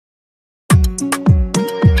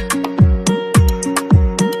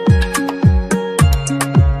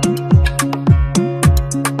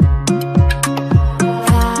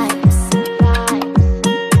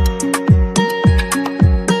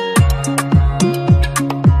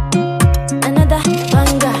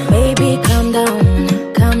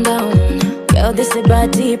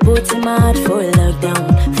body put in my heart for lockdown,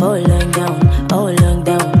 oh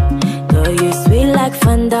lockdown. Girl, you sweet like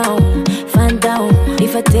fun down, fun down.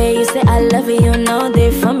 If I tell you say I love you, you know they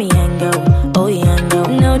for me and go, oh yeah, no.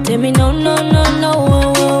 No, tell me no, no, no, no,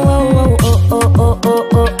 oh, oh, oh, oh, oh, oh,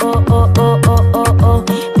 oh, oh, oh, oh, oh, oh, oh, oh.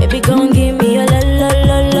 Baby, gon' give me a la la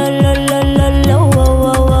la la la la la la, oh, oh,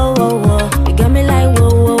 oh, oh, oh. You got me like whoa,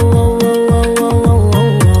 whoa, whoa, whoa, whoa, whoa, whoa,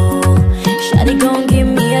 whoa. Shawty gon' give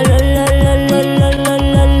me a la la la la la la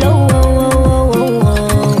la la, oh, oh, oh,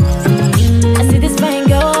 oh. I see this fine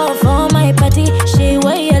girl for my party, she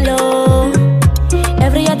wear yellow.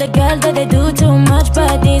 Every other girl that they do too much,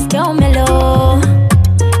 but this girl mellow.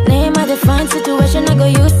 Name of the fine situation, I go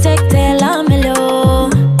use take tell I'm mellow.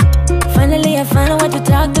 Finally I find out what to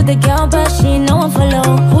talk to the girl, but she no one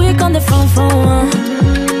follow. Who you on the phone for?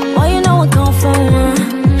 Why you know I come from?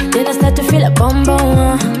 Then I start to feel a bum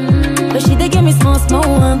bum. But she they give me small small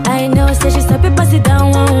one. I know, say she stop it, pass it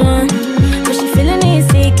down one. But she feeling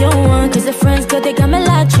insecure one. Cause her friends go, they got me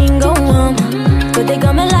like chingo one. But they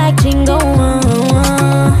got me like chingo one.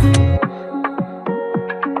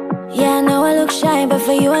 Yeah, I know I look shy, but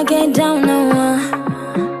for you I get down no one.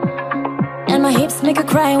 And my hips make her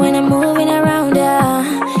cry when I'm moving around her.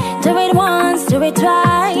 Do it once, do it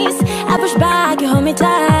twice. I push back, you hold me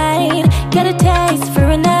tight. Get a taste for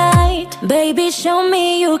a night. Baby, show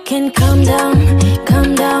me you can calm down,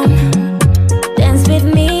 calm down. Dance with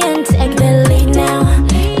me and take the lead now,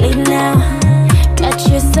 lead now. Got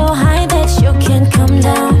you so high that you can't come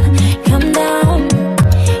down, come down.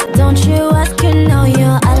 Don't you ask, you know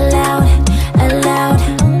you're allowed, allowed.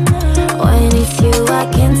 When it's you, I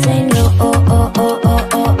can't say no, oh, oh, oh, oh,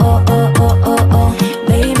 oh, oh, oh, oh, oh, oh.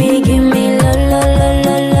 Baby, give me la, la, la,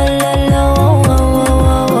 la, la, la, la, oh, oh,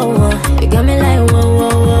 oh, oh, oh. You got me like whoa,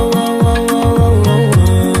 whoa, whoa, whoa, whoa, whoa, whoa, whoa.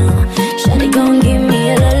 Shawty gon' give me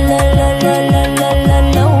a la, la, la, la, la, la, la,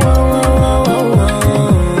 la, oh, oh, oh,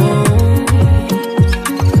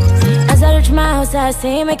 oh. As I reach my house, I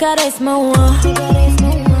say, make her race more.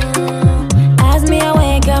 As me, I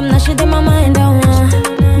wake up, now she did my mind down.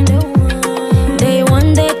 Day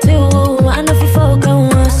one, day two, I know if you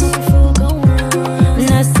focus.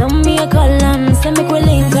 Now some me a call them, say make we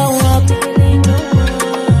link go up.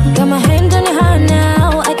 Got my hand on your heart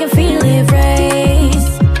now, I can feel it race.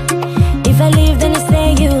 If I leave, then you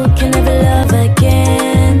say you can never love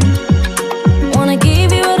again. Wanna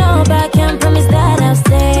give you it all back, can't promise that I'll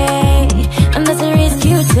stay. And that's a risk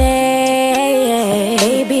you take.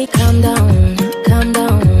 Baby, calm down, calm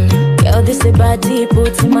down. Girl, this a body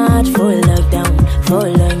put in my heart for lockdown, oh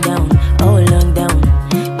lockdown.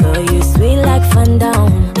 Girl, you sweet like fun down,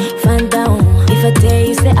 fun down. If I tell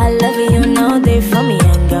you say I love you, you know they for me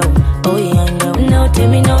and go, oh yeah, no. No, tell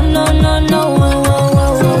me no, no, no, no, oh,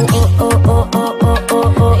 oh, oh, oh, oh, oh, oh, oh,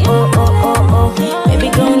 oh, oh, oh, oh, oh, oh. Baby,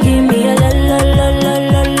 gon' give me a la, la, la, la,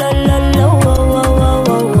 la, la, la, la, oh, oh, oh,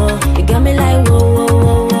 oh, oh. You got me like whoa, whoa,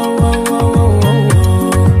 whoa, whoa, whoa, whoa, whoa,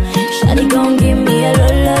 whoa. Shawty gon' give me a la,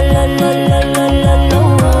 la, la, la, la, la, la, la,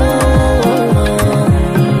 oh, oh, oh.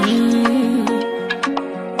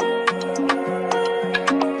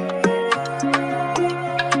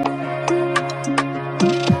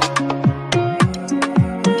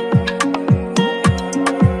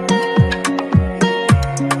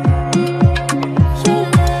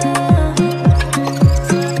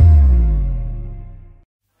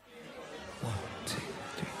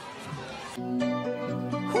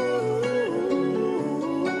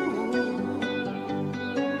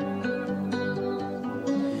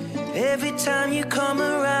 Every time you come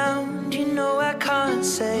around, you know I can't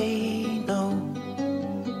say no.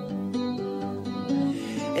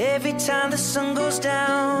 Every time the sun goes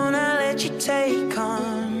down, I let you take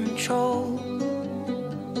control.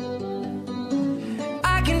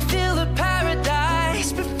 I can feel the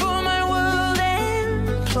paradise before my world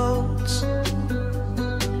implodes.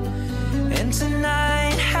 And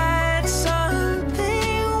tonight had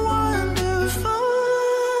something wonderful.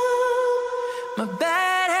 My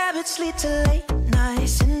bad habits lead to late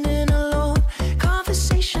nights, sitting alone,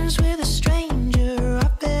 conversations with a stranger I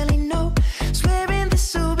barely know, swearing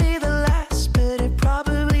this will be the last, but it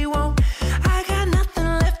probably won't. I got nothing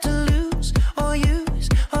left to lose,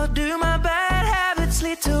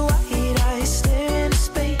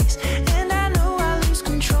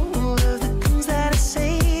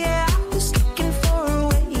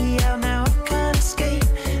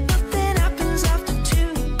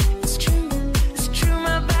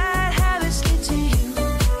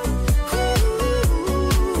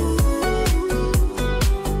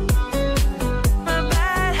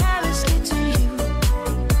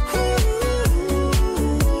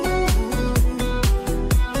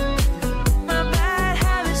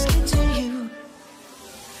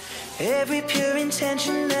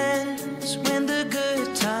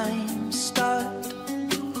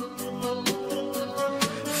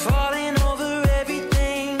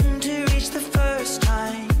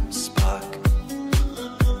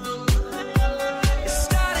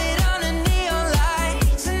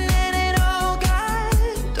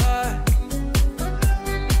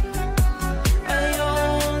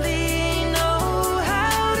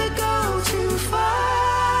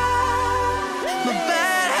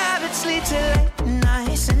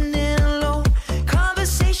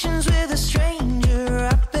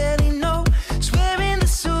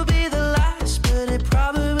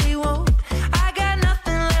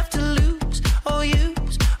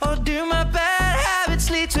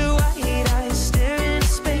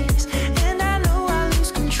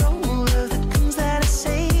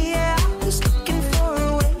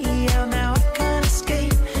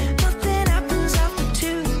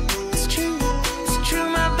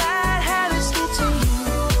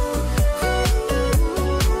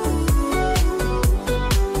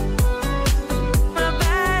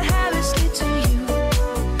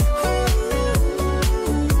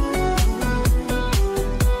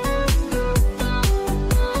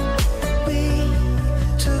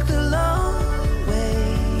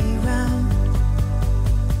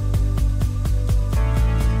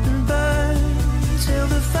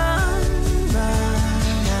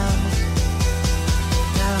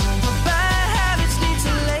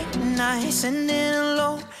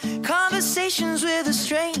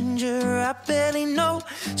 danger, I barely know.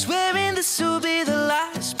 Swearing this will be the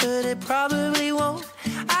last, but it probably won't.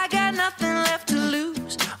 I got nothing left to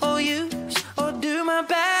lose or use or do. My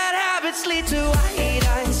bad habits lead to white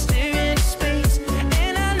eyes staring into space,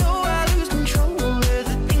 and I know I lose control of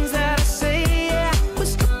the things that I say. Yeah, I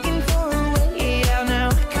was looking for a way out, now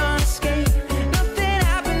I can't escape. Nothing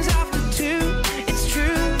happens after two. It's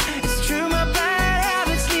true, it's true. My bad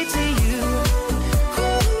habits lead to you.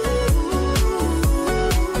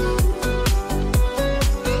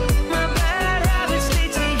 My bad habits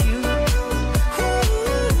lead to you.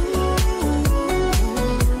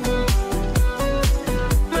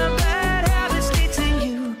 My bad habits lead to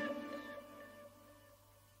you.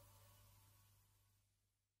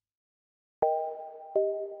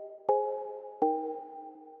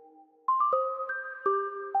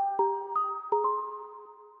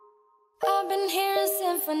 I've been hearing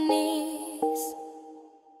symphonies.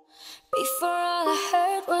 Before all I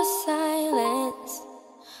heard was silence.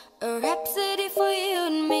 A rhapsody for you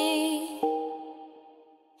and me.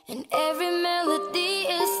 And every melody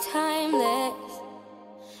is timeless.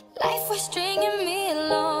 Life was stringing me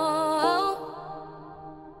along.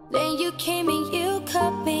 Then you came and you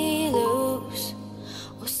cut me loose.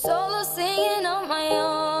 Was solo singing on my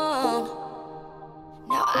own.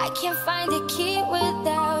 Now I can't find a key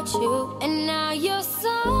without you. And now your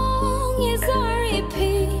song is on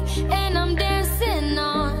repeat, and I'm dancing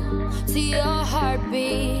on to your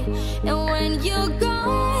heartbeat. And when you're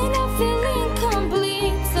gone, I feel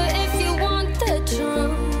incomplete. So if you want the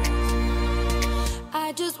truth,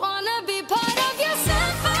 I just wanna be part of your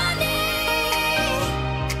symphony.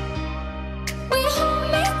 We hold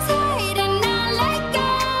me tight and not let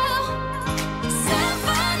go.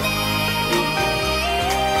 Symphony,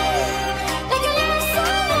 like a love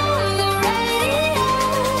song on the radio.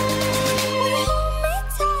 We hold me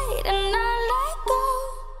tight and not let go.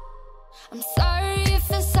 I'm sorry if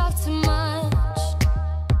it's all too much,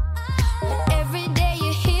 but every day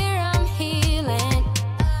you're here I'm healing.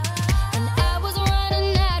 And I was running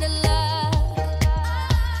out of luck.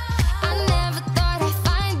 I never thought I'd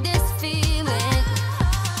find this feeling.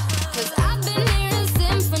 'Cause I've been hearing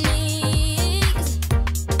symphonies.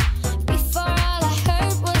 Before all I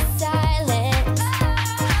heard was silence.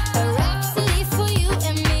 A rhapsody for you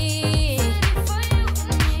and me.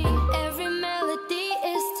 And every melody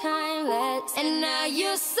is timeless. And now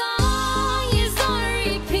your song is on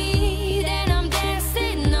repeat, and I'm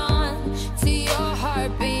dancing on to your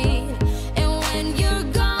heartbeat. And when you're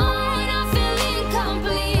gone, I feel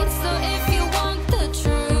incomplete. So if you want the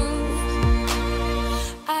truth,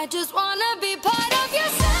 I just wanna be part of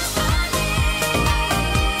your symphony.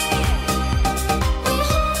 We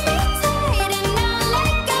hold me tight and not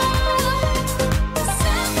let go.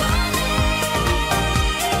 Symphony,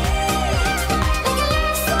 like a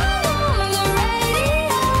love song on the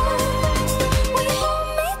radio. We hold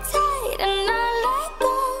me tight and not let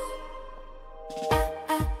go.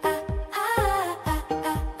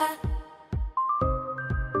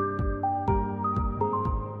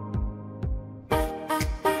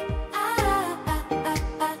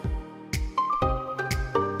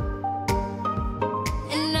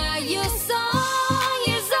 And now your song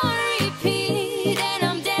is on repeat, and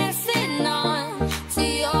I'm dancing on to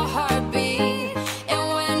your heartbeat. And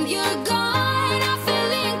when you're gone, I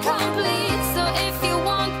feel incomplete. So if you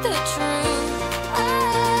want the truth,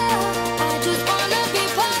 I just wanna be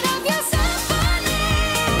part of your symphony.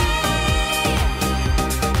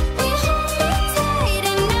 We hold me tight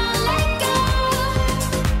and not let go.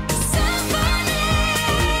 Symphony,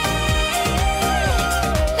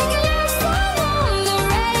 like a love song on the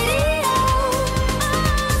radio.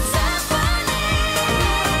 Symphony,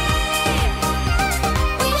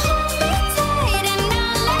 we hold me tight and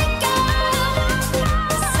not let go.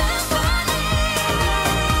 Symphony,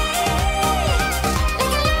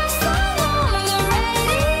 like a love song on the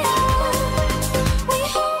radio. We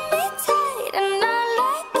hold me tight and not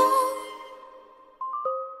let go.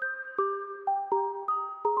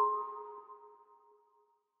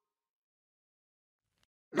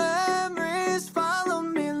 Memories follow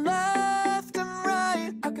me left and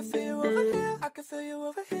right. I can feel you over here, I can feel you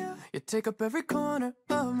over here. You take up every corner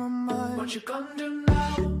of my mind. What you gonna do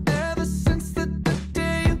now? Ever since the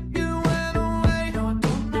day you went away, no, I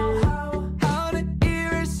don't know how to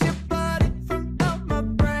erase your body from out my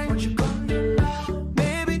brain. What you gonna do now?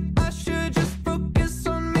 Maybe I should just focus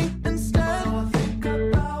on me instead. All I think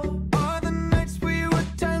about are the nights we were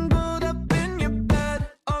tangled up in your bed.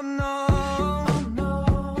 Oh no, oh no,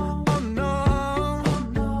 oh no, oh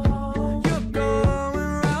no. You're going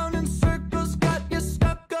round in circles, got you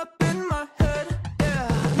stuck up in my head. Yeah,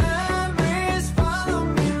 memories follow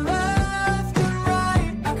me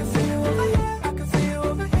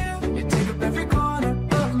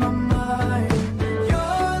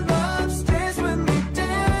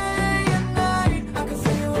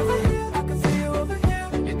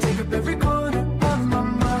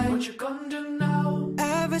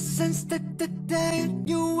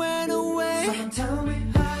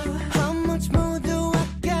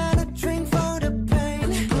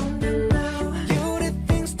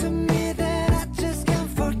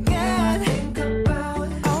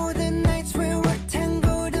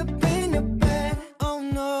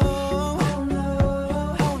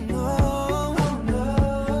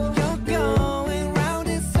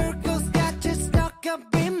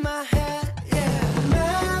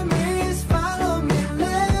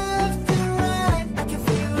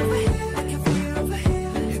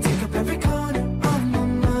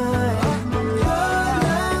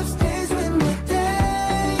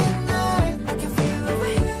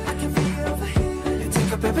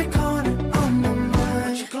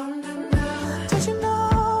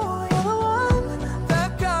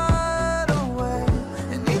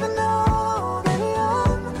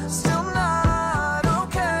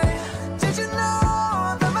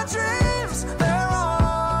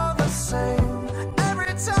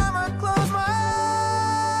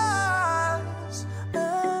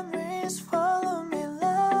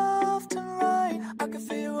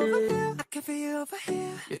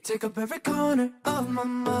here. You take up every corner of my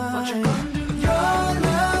mind. What you gonna do? Your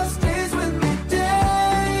love stays with me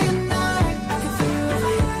day and night. I can feel you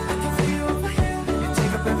over here, I can feel you over here. You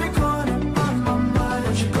take up every corner of my mind.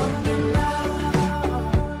 What you gonna do now?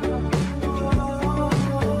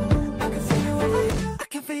 I can feel you over here, I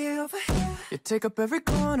can feel you over here. You take up every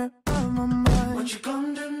corner of my mind. What you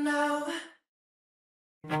gonna do now?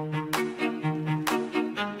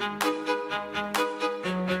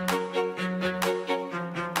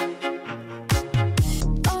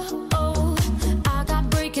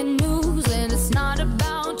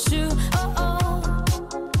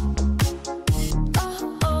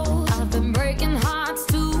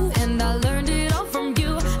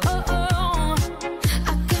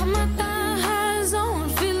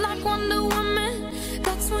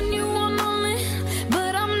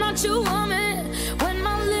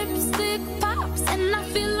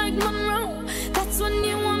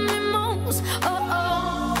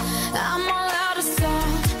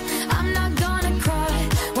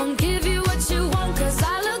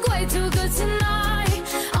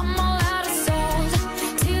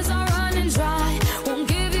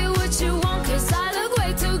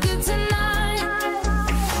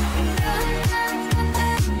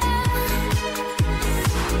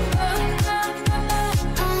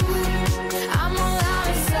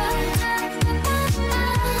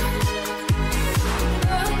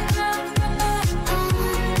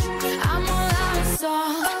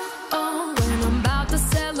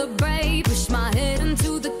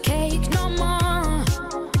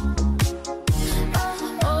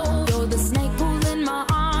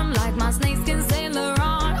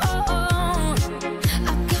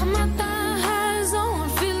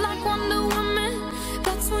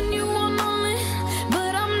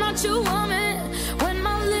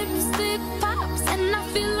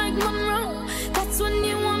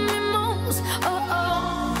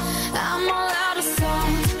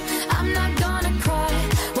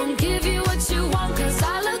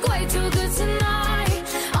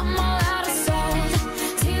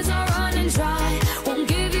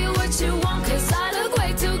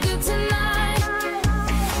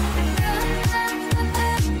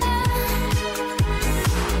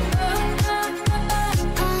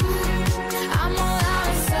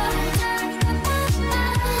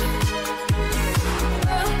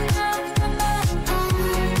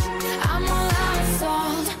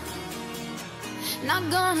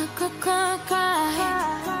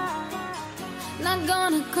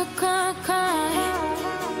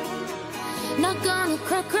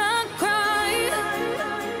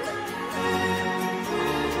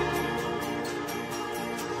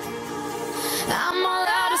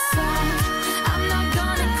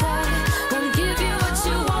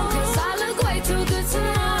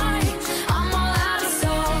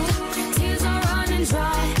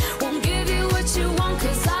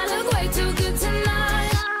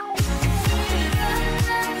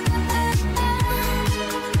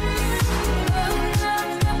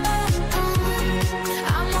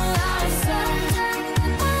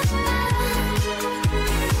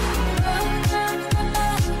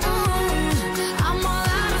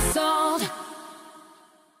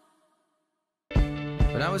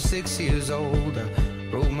 When I was 6 years old, I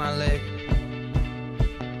broke my leg.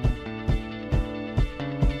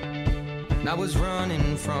 And I was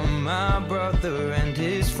running from my brother and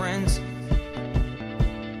his friends,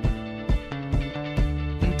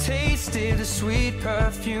 and tasted the sweet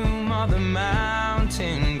perfume of the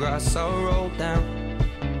mountain grass I rolled down.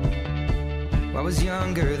 I was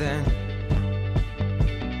younger then.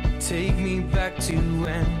 Take me back to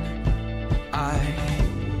when I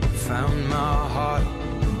found my heart,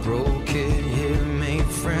 broke it here, made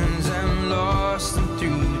friends and lost them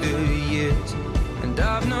through the years. And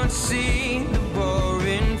I've not seen the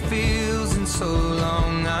boring fields in so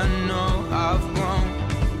long. I know I've grown,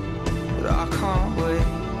 but I can't wait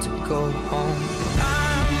to go home.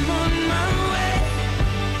 I'm on my way,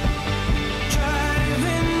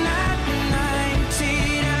 driving at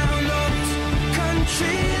 90 down those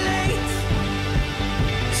country lanes,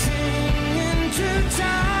 singing to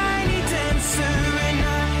Tiny Dancer, and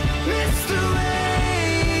I miss the way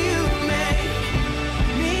you make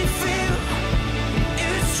me feel.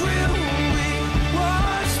 It's real. We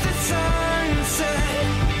watch the sunset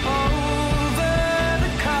over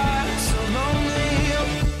the castle lonely hill.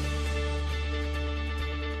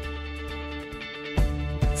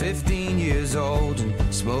 15 years old and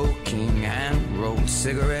smoking hand-rolled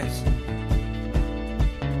cigarettes,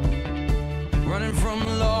 running from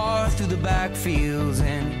the law through the backfields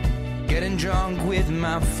and getting drunk with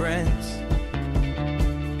my friends.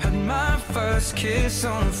 Had my first kiss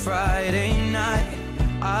on a Friday night.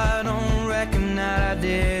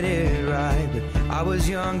 I was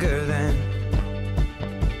younger then.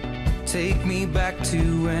 Take me back to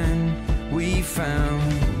when we found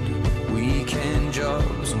weekend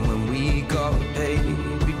jobs, and when we got paid,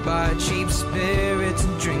 we'd buy cheap spirits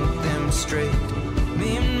and drink them straight.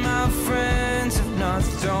 Me and my friends have not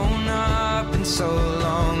thrown up in so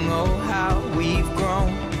long. Oh, how we've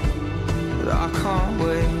grown, but I can't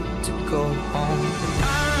wait to go home.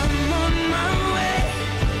 I'm on my way,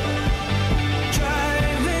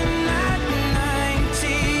 driving at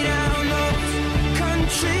 90 down those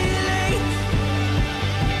country lanes,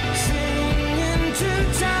 singing to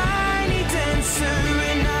Tiny Dancer,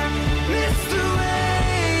 and I miss the way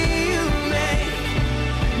you make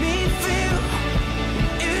me feel.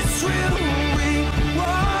 It's real. We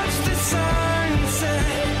watch the sunset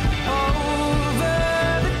over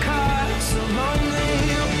the castle on the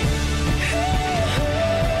hill.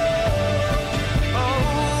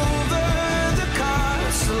 Over the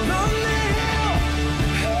castle on the hill.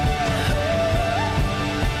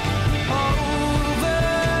 Over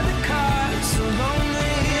the castle on the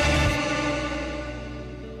hill.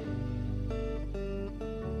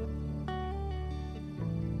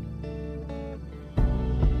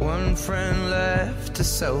 One friend left to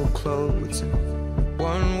sell clothes,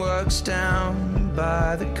 one works down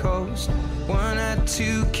by the coast. One had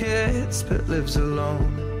 2 kids but lives alone.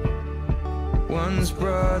 One's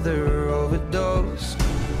brother overdosed.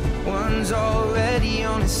 One's already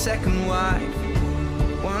on his 2nd wife.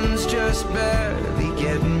 One's just barely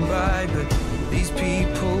getting by. But these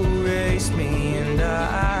people race me, and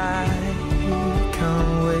I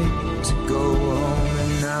can't wait to go home.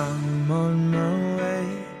 And I'm on my way.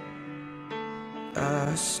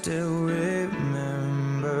 I still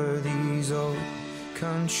remember these old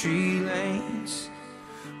country lanes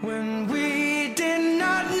when we did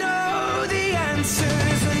not know the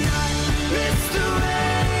answers, and I miss the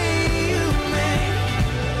way you make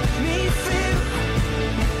me feel.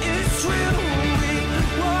 It's real. We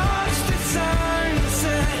watch the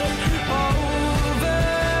sunset over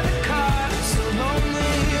the castle on the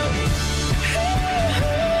hill.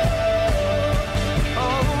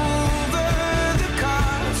 Over the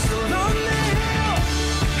castle on the hill.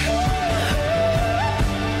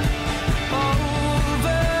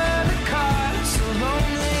 Over the castle on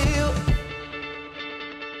the hill.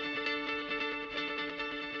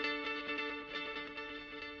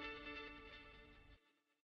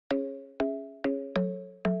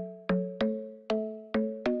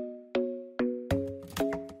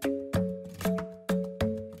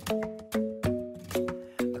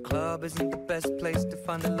 The club isn't the best place to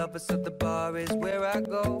find the lovers, so the bar is where I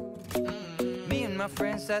go. Me and my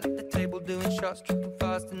friends sat at the table doing shots, tripping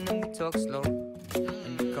fast, and then we talk slow.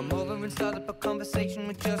 And you come over and start up a conversation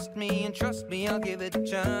with just me, and trust me, I'll give it a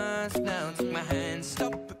chance. Now take my hand,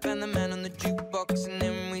 stop it, and the man on the jukebox, and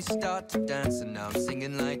then we start to dance. And now I'm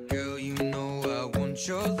singing like, girl, you know I want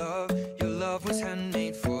your love. Your love was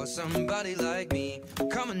handmade for somebody like me.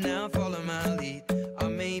 Come on now, follow my lead. I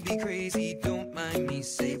may be crazy, don't mind me.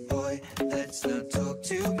 Say, boy, let's not talk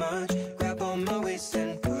too much. Grab on my waist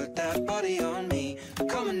and put that body on me.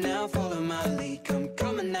 Come on now, follow my lead.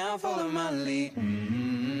 Come on now, follow my lead.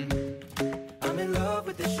 I'm in love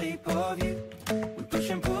with the shape of you. We push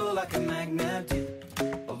and pull like a magnet do.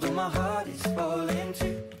 Although my heart is falling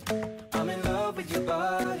too. I'm in love with your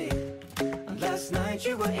body. And last night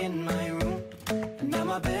you were in my room, and now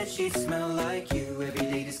my bedsheets smell like you. Every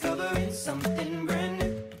day discovering something brand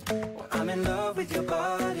new. Well, I'm in love with your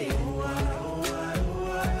body.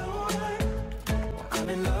 I'm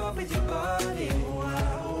in love with your body.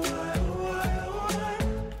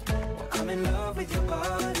 I'm in love with your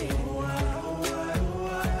body.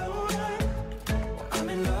 I'm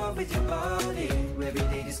in love with your body. Every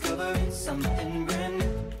day discovering something brand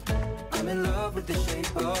new. I'm in love with the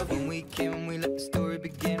shape of you. When we came, we let the story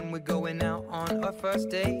begin. We're going out on our first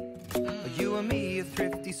date. You and me are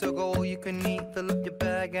thrifty, so go all you can eat. Fill up your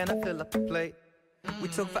bag and I fill up the plate. We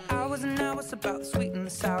talk for hours and hours about the sweet and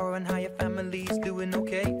the sour, and how your family's doing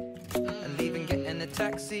okay. And leaving, getting a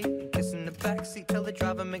taxi, kissing the backseat, tell the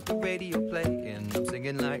driver make the radio play. And I'm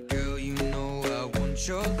singing like, girl, you know I want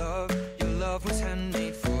your love. Your love was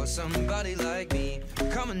handmade for somebody like me.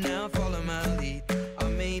 Come on now, follow my lead. I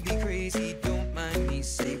may be crazy, don't mind me.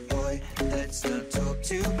 Say, boy, let's not talk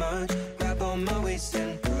too much. Grab on my waist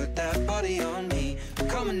and put that body on me.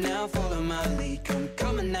 Come on now, follow my lead.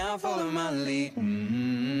 Come on now, follow my lead.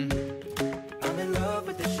 I'm in love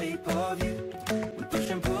with the shape of you. We push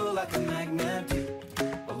and pull like a magnet do.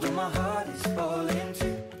 Although my heart is falling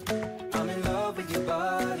too. I'm in love with your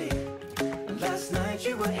body. And last night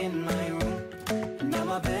you were in my room, and now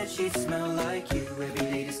my bedsheets smell like you. Every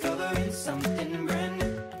day discovering something brand new.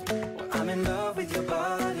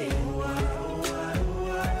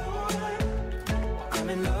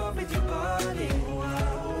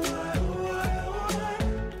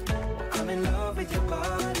 in love with your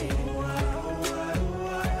body.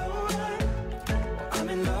 I'm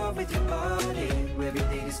in love with your body. Every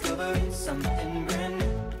day discovering something brand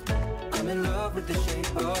new. I'm in love with the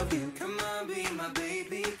shape of you. Come on, be my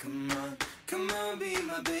baby, come on. Come on, be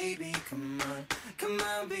my baby, come on. Come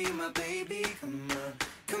on, be my baby, come on.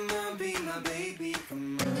 Come on, be my baby,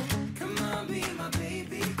 come on. Come on, be my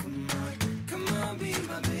baby, come on. Come on, be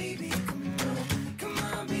my baby, come on. Come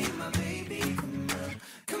on, be my baby, come on.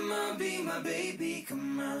 Come on, be my baby,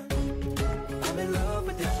 come on. I'm in love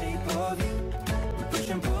with the shape of you. We push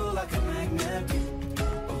and pull like a magnet do.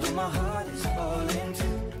 Although my heart is falling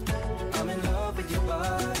too. I'm in love with your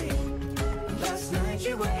body. Last night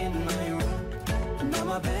you were in my room. Now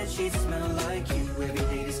my bedsheets smell like you. Every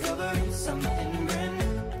day discovering something brand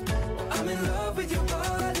new. I'm in love with your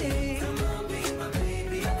body. Come on, be my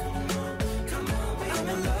baby. Come on, come on, be I'm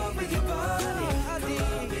in love with your body. Come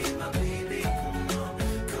on, be my baby. Come on,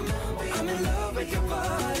 come on, be I'm in love with your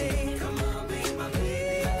body. Come on, be my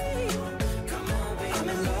baby. Come on, be I'm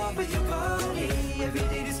in love with your body. Every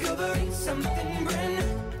day discovering something brand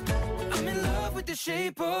new. I'm in love with the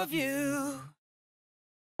shape of you.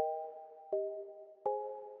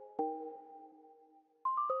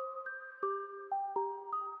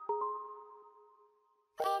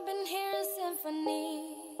 I've been hearing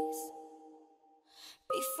symphonies.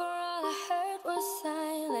 Before all I heard was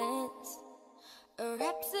silence. A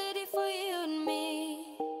rhapsody for you and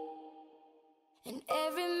me. And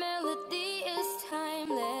every melody is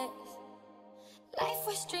timeless. Life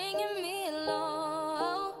was stringing me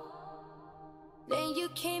along. Then you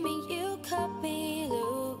came and you cut me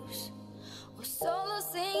loose. Was solo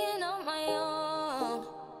singing on my own.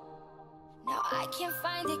 Now I can't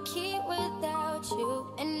find a key without you.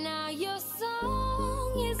 And now your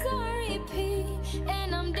song is on repeat.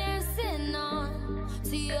 And I'm dancing on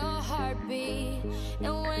to your heartbeat.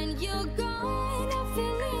 And when you're gone, I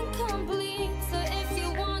feel incomplete. So if you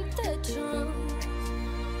want the truth,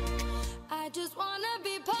 I just wanna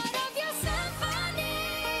be part of your symphony.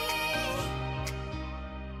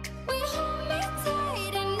 We hold me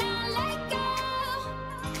tight and not let go.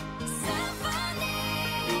 Symphony.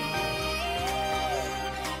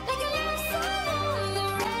 Like a love song on the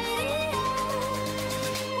radio.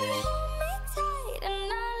 We hold me tight and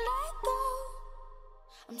not let go.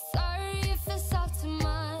 I'm sorry if it's all too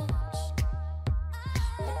much,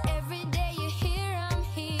 but every day you're here I'm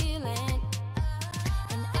healing.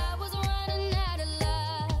 And I was running out of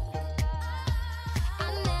love.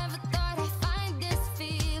 I never thought I'd find this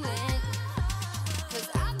feeling. Cause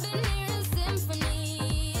I've been hearing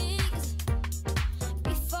symphonies.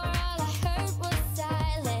 Before all I heard was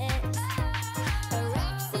silence. A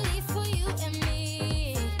rhapsody for you and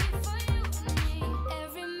me. And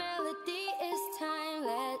every melody is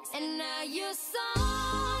timeless. And now your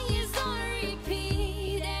song is on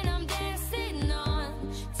repeat. And I'm dancing on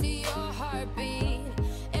to your heartbeat.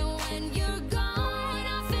 And when you're gone,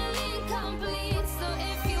 I feel incomplete. So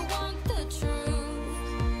if you want the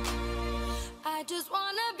truth, I just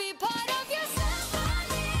wanna be part of your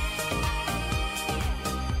symphony.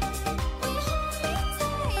 We hold me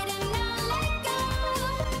tight and not let go.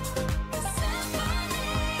 Symphony.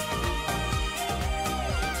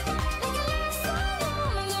 Like a love song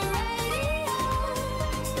on the radio.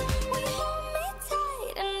 We hold me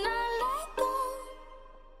tight and not let go.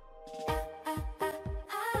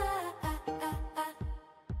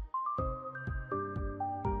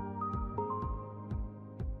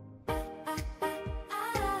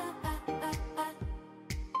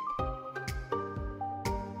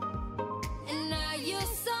 And now your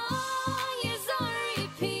song is on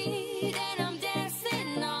repeat. And I'm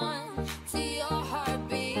dancing on to your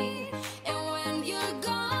heartbeat. And when you're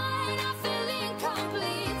gone, I feel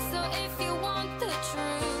incomplete. So if you want the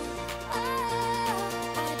truth,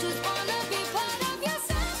 I just wanna be part of your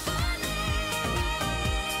symphony.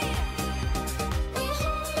 We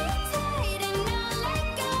hold me tight and not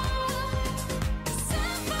let go.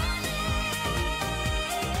 Symphony.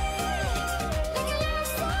 Like a love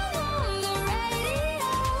song on the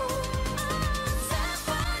radio.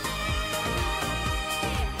 Symphony.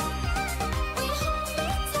 We hold me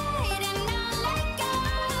tight and not let go.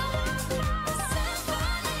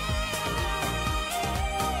 Symphony.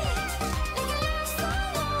 Like a love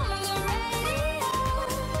song on the radio.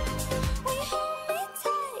 We hold me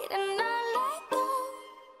tight and not let go.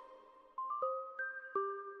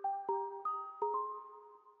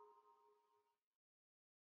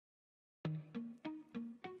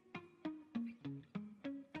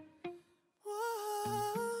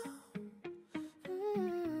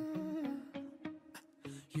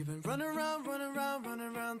 You've been running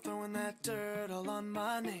around, throwing that dirt all on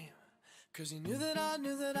my name. 'cause you knew that I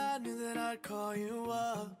knew that I knew that I'd call you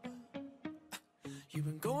up. You've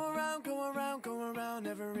been going around, going around, going around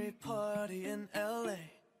every party in LA,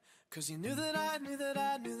 'cause you knew that I knew that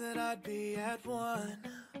I knew that I'd be at one.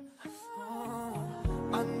 Oh,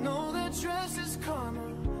 I know that dress is karma,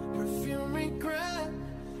 perfume regret.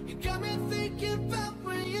 You got me thinking about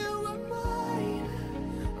when you were mine.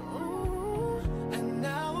 Oh, and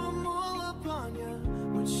now I'm all up on you.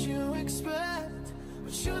 What you expect?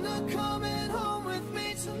 But you're not coming home with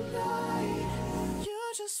me tonight. You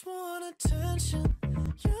just want attention.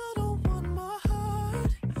 You don't want my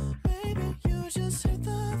heart. Maybe you just hate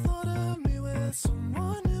the thought of me with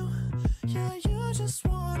someone new. Yeah, you just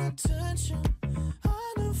want attention.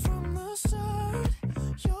 I knew from the start.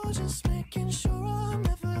 You're just making sure I'm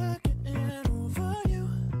never getting over you.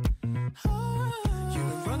 Oh. You've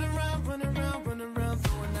been running around, running around, running around,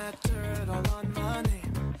 throwing that dirt all on my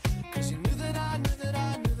name, 'cause you knew that I knew that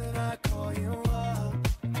I knew that I'd call you up.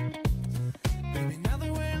 Baby, now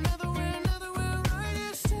that we're right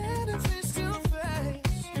here standing face to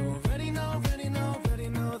face, you already know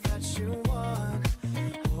that you won.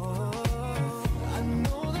 Oh, I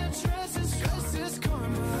know that dress is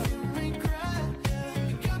karma, you regret.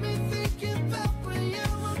 You got me thinking about when you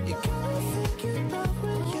were mine. You got me thinking about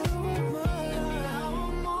when you were mine. Now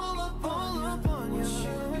I'm all up on you. What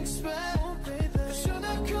you expect, baby? But you're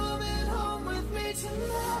not coming home with me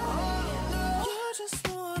tonight. You just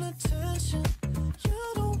want attention. You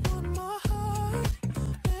don't want my heart.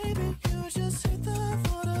 Maybe you just hate the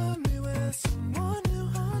thought of me with someone new.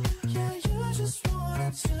 Yeah, you just want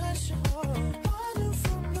attention. I knew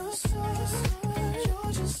from the start.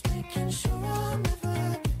 You're just making sure I'm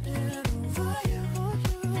never getting over you.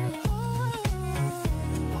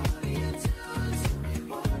 What are you doing to me?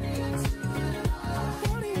 What are you doing?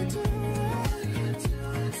 What are you doing? What are you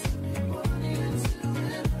doing to me? What are you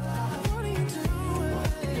doing? What are you doing?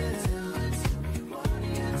 What are you doing to me? What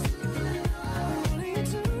are you doing? What are you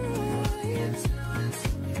doing? What are you doing to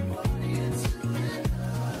me? What are you doing?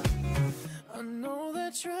 I know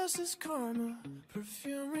that dress is karma,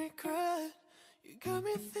 perfume regret. You got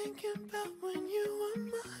me thinking about when you were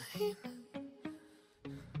mine.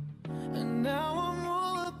 And now I'm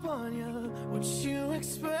all up on you. What you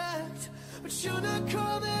expect? But you're not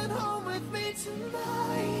coming home with me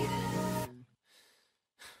tonight.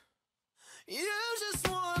 You just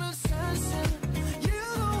want attention. You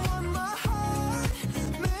don't want my heart.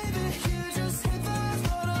 Maybe you just hate the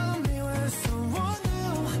thought of me with someone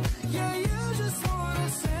new. Yeah, you just want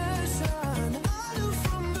attention. I knew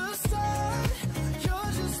from the start.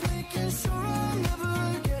 You're just making sure I'm never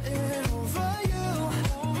getting over you.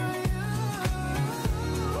 Over you.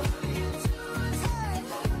 What are you doing?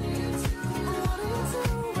 What are you doing? What are you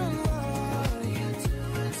doing? What are you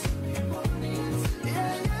doing to me? What are you doing?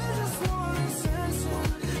 Yeah, you just want attention.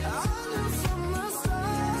 I knew from the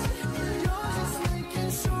start. You're just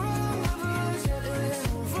making sure I'm never getting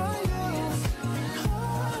over you. Oh.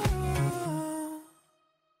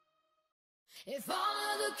 If all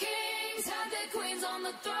of the kings had their queens on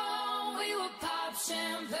the throne, we would pop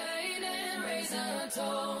champagne and raise a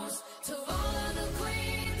toast to all of the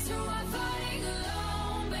queens who are fighting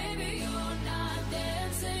alone. Baby, you're not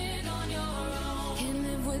dancing on your own. Can't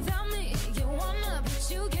live without me, you wanna, but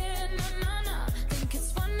you can't. Nah. Think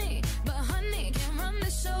it's funny, but honey, can't run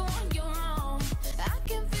the show on your own. I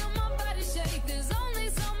can feel my body shake, there's only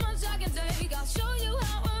so much I can take. I'll show you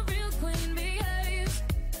how a real queen behaves.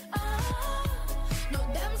 No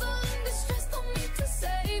damsel in distress, don't need to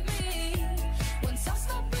save me. Once I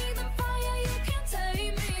stop breathing fire, you can't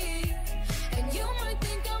tame me. And you might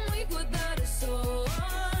think I'm weak without a sword,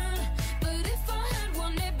 but if I had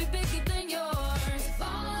one, it'd be bigger than yours. If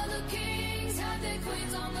all of the kings had their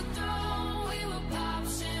queens on the throne,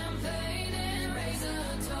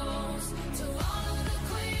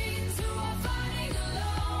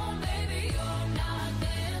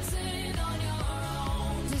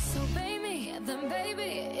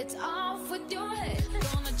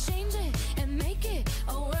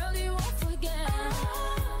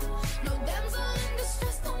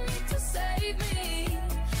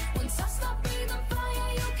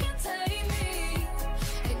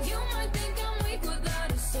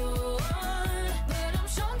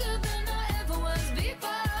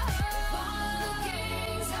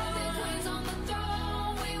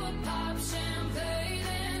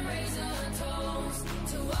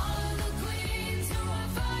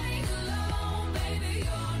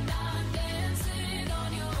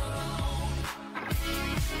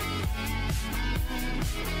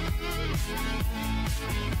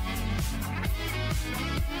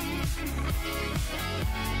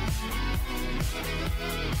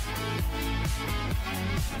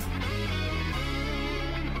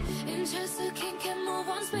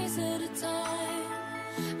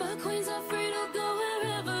 queens are free to go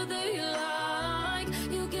wherever they like.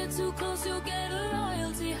 You get too close, you'll get a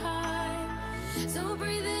royalty high. So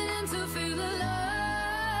breathe it in to feel the love.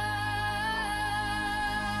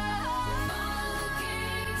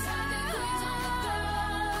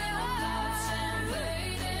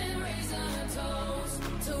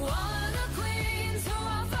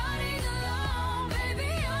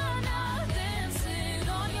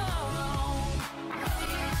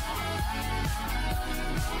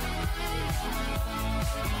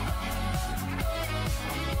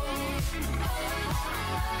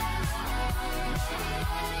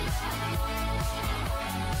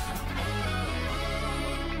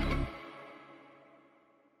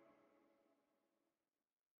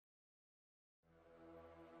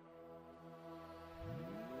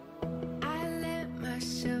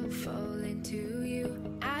 Fall into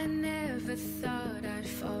you. I never thought I'd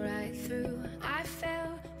fall right through. I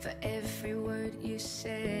fell for every word you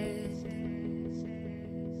said.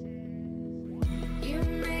 You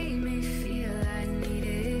made me feel I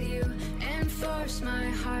needed you and forced my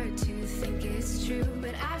heart to think it's true.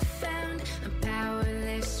 But I found I'm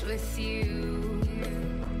powerless with you.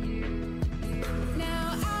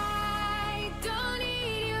 Now I don't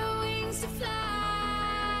need your wings to fly.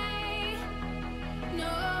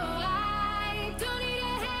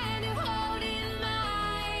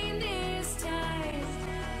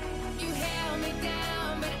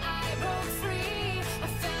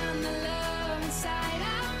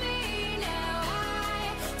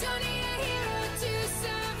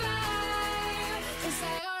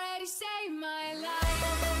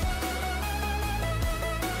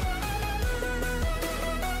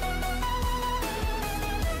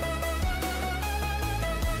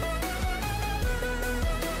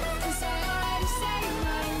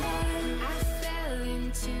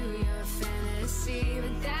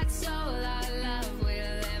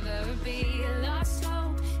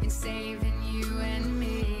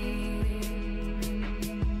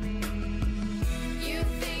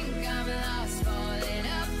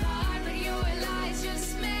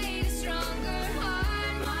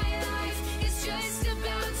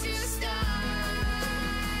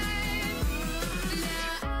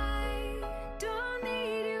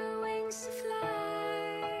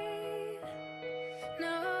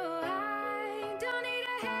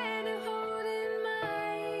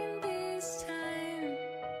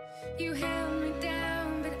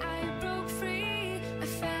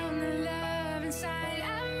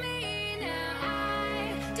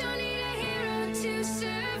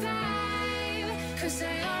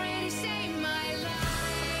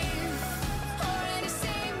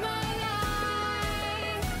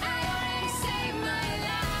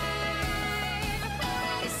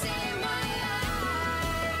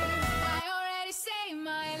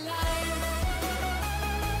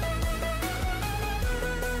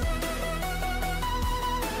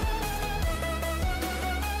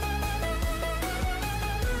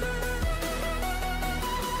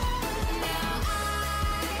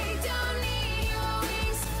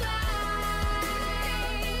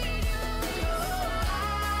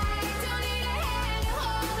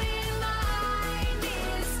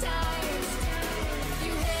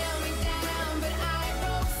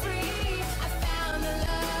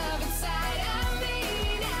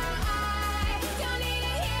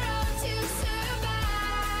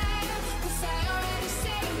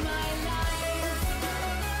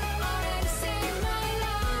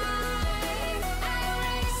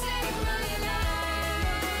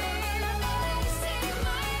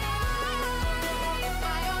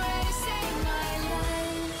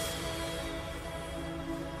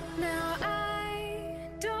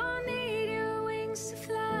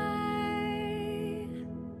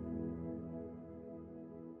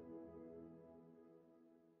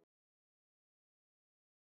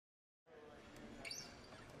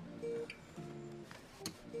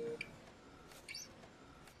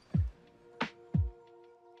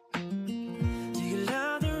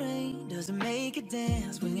 Does it make you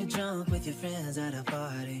dance when you're drunk with your friends at a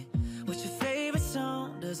party? What's your favorite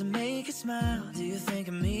song? Does it make you smile? Do you think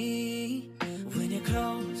of me? When you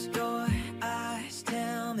close your eyes,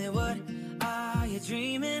 tell me, what are you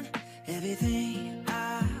dreaming? Everything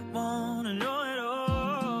I wanna know it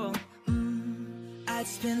all. I'd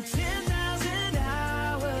spend 10,000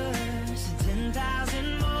 hours and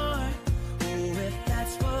 10,000 more. Oh, if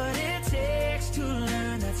that's what it takes to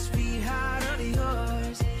learn that sweetheart of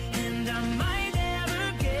yours. And I might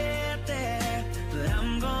never get there, but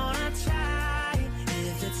I'm gonna try.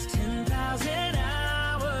 If it's 10,000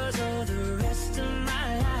 hours or the rest of my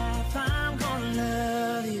life, I'm gonna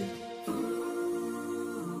love you.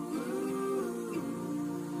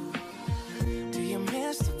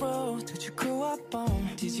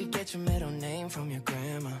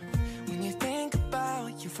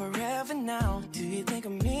 forever now. Do you think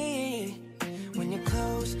of me? When you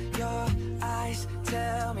close your eyes,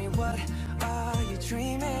 tell me what are you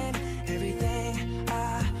dreaming? Everything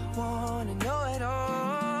I wanna know it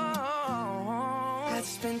all. I'd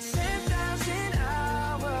spend 10,000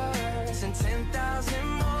 hours and 10,000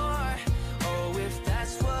 more. Oh, if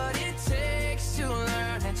that's what it takes to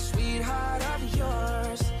learn that sweetheart of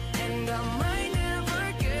yours. And I might never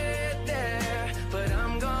get there, but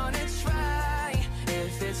I'm gonna try.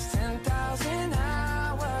 If it's 10,000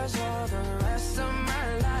 hours or the rest of my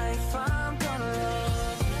life, I'm gonna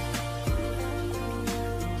love you.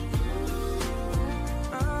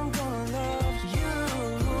 I'm gonna love you.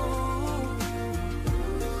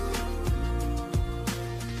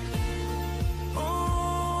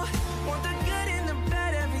 Oh, want the good and the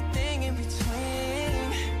bad, everything in between.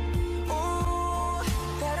 Oh,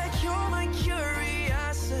 that'll cure my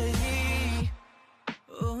curiosity.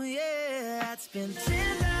 Oh yeah, I'd spend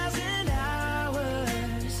 10,000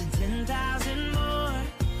 hours and 10,000 more.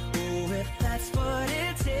 Oh, if that's what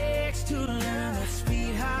it takes to learn that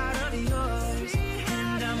sweetheart of yours.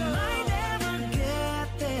 And I might never get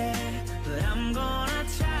there, but I'm gonna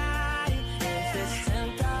try. If it's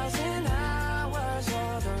 10,000 hours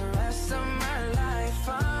or the rest of my life,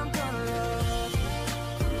 I'm gonna love you.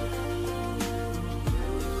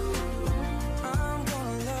 I'm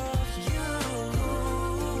gonna love you.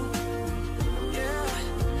 Yeah.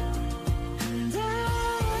 And I'm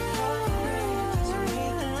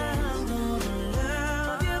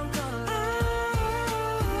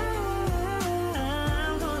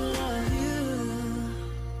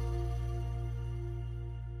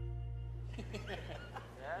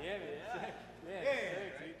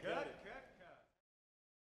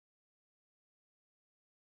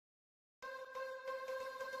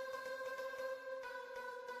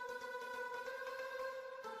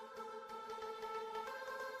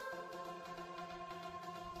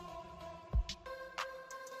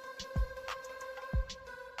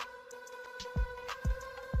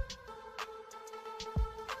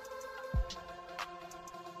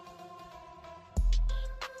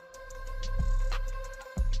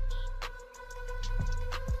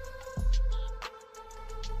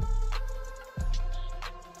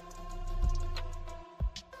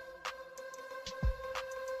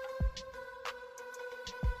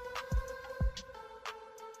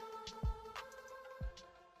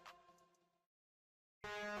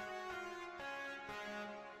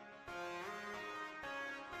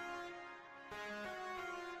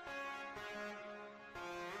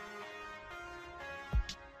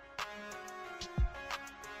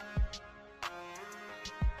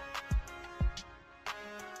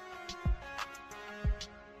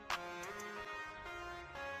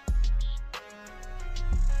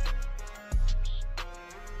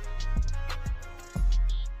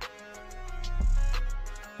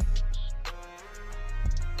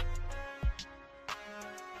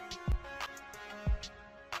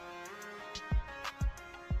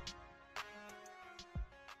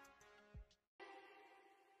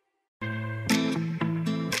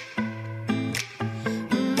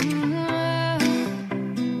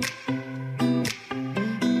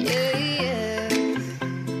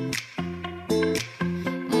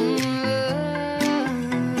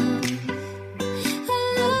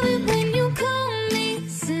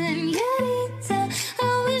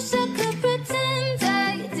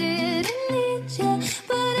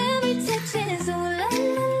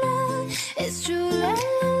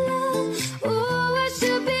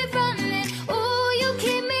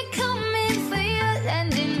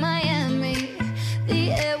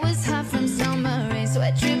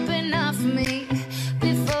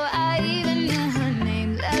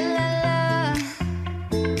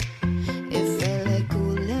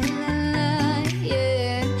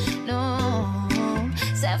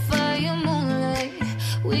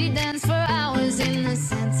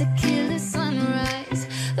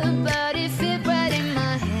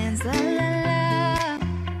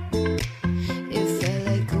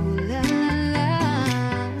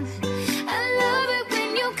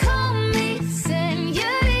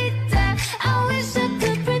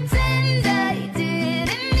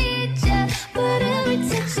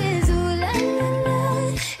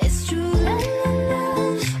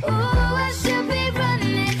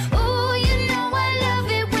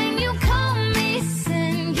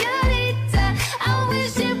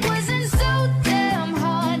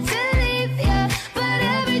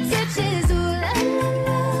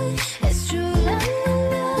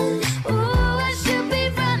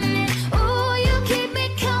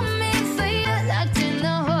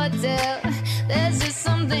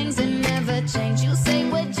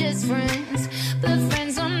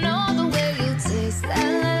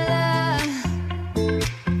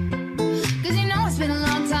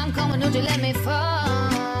won't you let me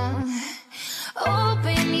fall?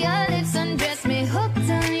 Open your lips, undress me, hooked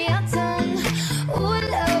on your tongue. Ooh,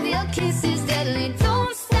 love, your kiss is deadly.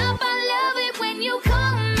 Don't stop, I love it when you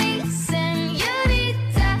call me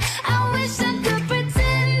señorita. I wish I could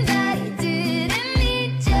pretend I didn't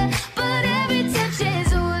need you, but every touch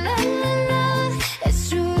is ooh la la la. It's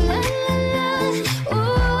true la la la.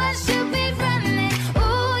 Ooh, I should be running.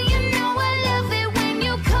 Ooh, you know I love it when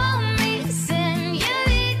you call me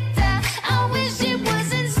señorita. I wish it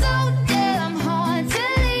wasn't so damn hard to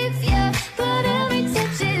leave you, but every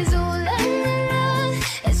touch is ooh la la la.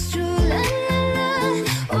 It's true la la la.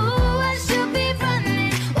 Ooh, I should be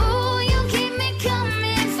running. Ooh, you keep me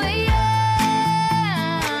coming for you,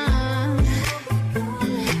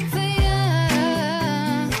 for you.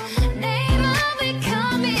 Name, I'll be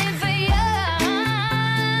coming for you.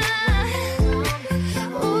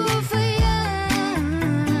 Ooh, for you,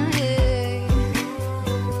 yeah.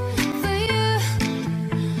 For you.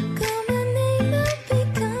 Call my name, I'll be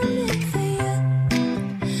coming for you.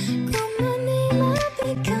 Call my name, I'll be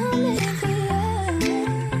coming for you.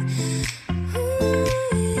 Ooh,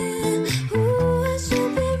 yeah. Ooh, I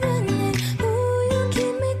should be running. Ooh, you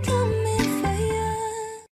keep me coming for you.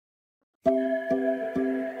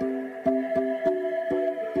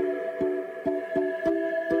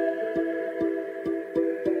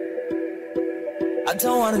 I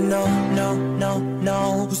don't wanna know, no, no,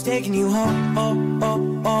 no, who's taking you home, oh,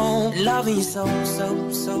 oh, oh, loving you so,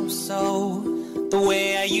 so, so, so, the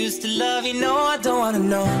way I used to love you. No, I don't wanna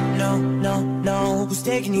know, no, no, no, who's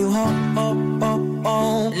taking you home, oh, oh,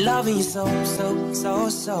 oh, loving you so, so, so,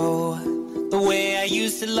 so, the way I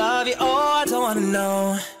used to love you. Oh, I don't wanna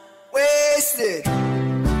know. Wasted.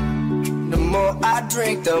 The more I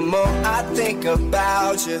drink, the more I think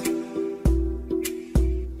about you.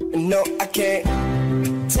 No, I can't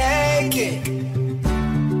take it.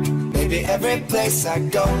 Baby, every place I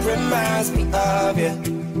go reminds me of you.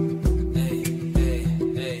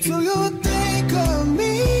 Do you think of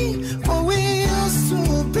me, what we used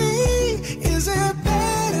to be? Is it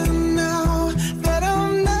better now that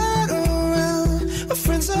I'm not around? My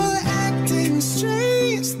friends are acting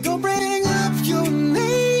strange, don't bring up your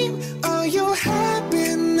name. Are you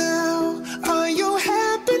happy now? Are you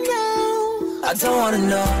happy now? I don't wanna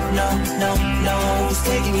know, no, no, no, who's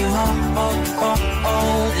taking you home, oh, oh,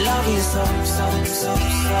 oh, loving you so, so, so,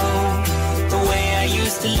 so, the way I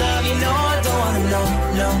used to love you. No, I don't wanna know,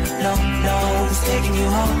 no, no, no, who's taking you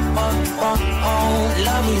home, oh, oh, oh,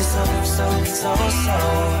 loving you so, so, so, so,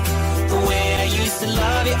 the way I used to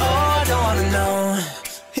love you. Oh, I don't wanna know.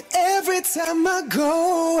 Every time I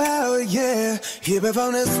go out, yeah, hear it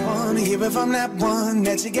from this one, hear it from that one,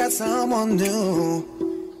 that you got someone new.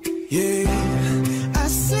 Yeah, I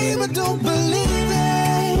see but don't believe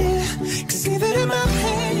it, 'cause even in my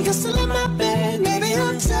head, you're still in my bed. Maybe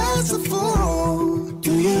I'm just a fool.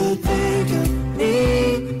 Do you think of me,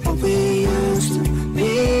 what we used to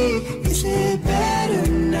be? Is it better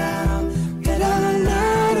now that I'm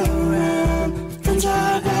not around? Friends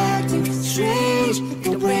are acting strange,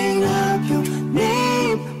 don't bring up your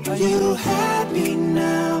name. Are you happy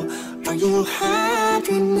now? Are you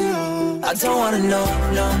happy now? I don't wanna know,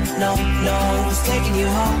 no, no, no, who's taking you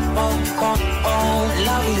home, oh, oh, oh,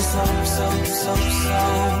 loving you so, so, so, so,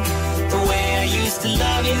 the way I used to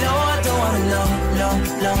love you. No, I don't wanna know, no,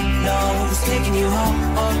 no, no, who's taking you home,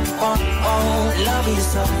 oh, oh, oh, loving you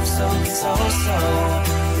so, so, so, so,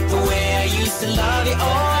 the way I used to love you.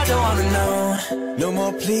 Oh, I don't wanna know. No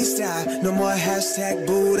more please stop, no more hashtag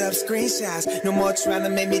booed up screenshots, no more trying to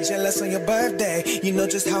make me jealous on your birthday. You know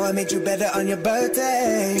just how I made you better on your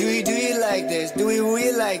birthday. Do you like this? Do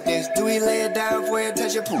we like this? Do we lay it down for you,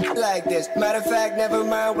 touch your poop like this? Matter of fact, never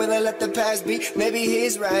mind, will I let the past be? Maybe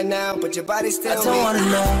he's right now, but your body's still I don't wanna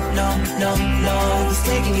know, no, no, no, who's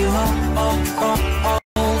taking you home, oh, oh,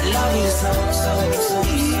 oh, loving you so, so, so,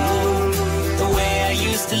 so, the way I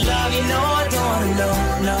used to love you. No, I don't wanna know,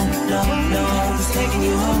 no, no, no, who's taking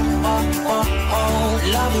you home, oh, oh, oh,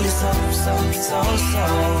 loving you so, so, so, so,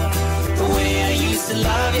 the way I used to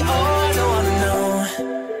love you. Oh, I don't wanna know.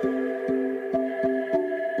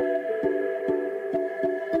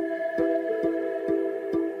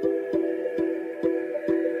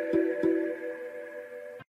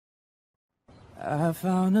 I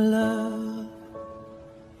found a love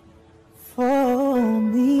for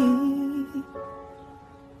me.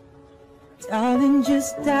 Darling,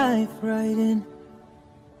 just dive right in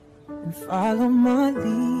and follow my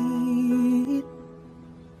lead.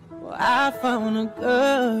 Well, I found a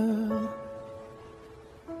girl,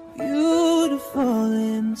 beautiful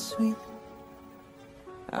and sweet.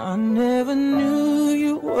 I never knew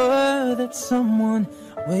you were that someone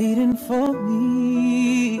waiting for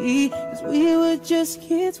me. 'Cause we were just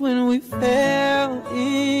kids when we fell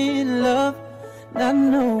in love, not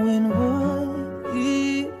knowing what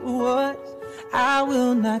it was. I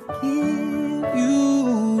will not give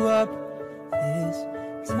you up this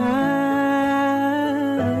time,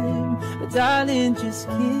 but darling, just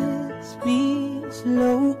kiss me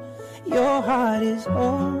slow. Your heart is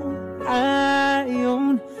all I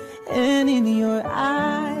own, and in your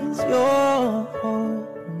eyes you're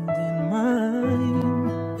holding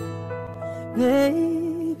mine.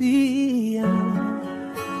 Baby, I'm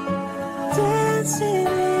dancing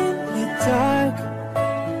in the dark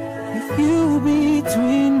with you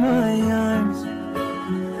between my arms,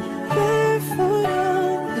 barefoot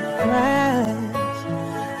on the grass,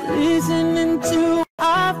 listening to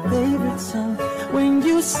our favorite song. When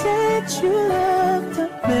you said you loved a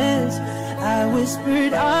mess, I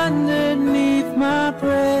whispered underneath my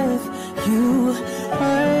breath. You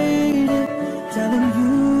heard it, telling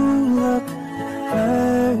you look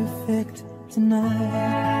perfect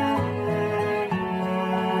tonight.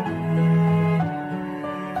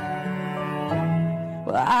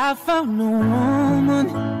 Well, I found a woman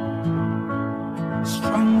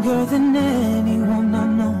stronger than anyone I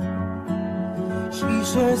know. She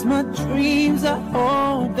shares my dreams. I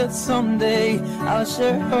hope that someday I'll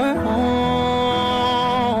share her home.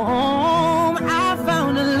 I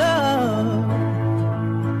found a love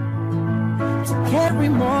to carry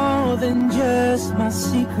more than just my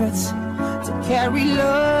secrets, to carry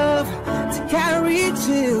love, to carry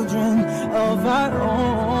children of our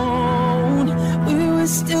own. We were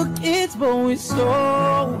still kids, but we're so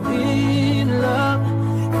in love,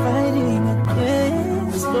 fighting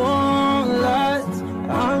against all odds.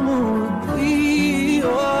 I know we'll be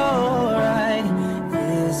alright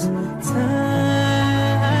this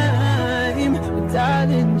time. But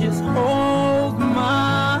darling, just hold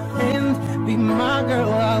my hand, be my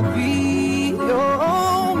girl, I'll be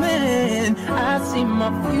your man. I see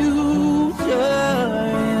my future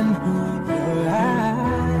in your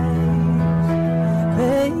eyes.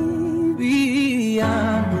 Baby,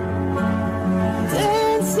 I'm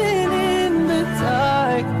dancing in the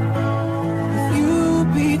dark,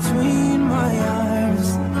 between my arms,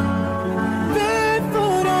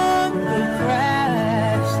 barefoot on the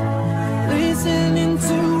grass, listening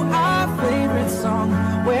to our favorite song.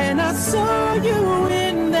 When I saw you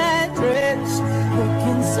in that dress,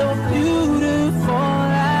 looking so beautiful,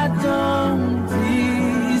 I don't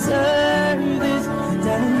deserve this.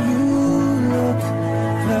 Darling, you look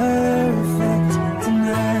perfect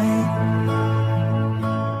tonight.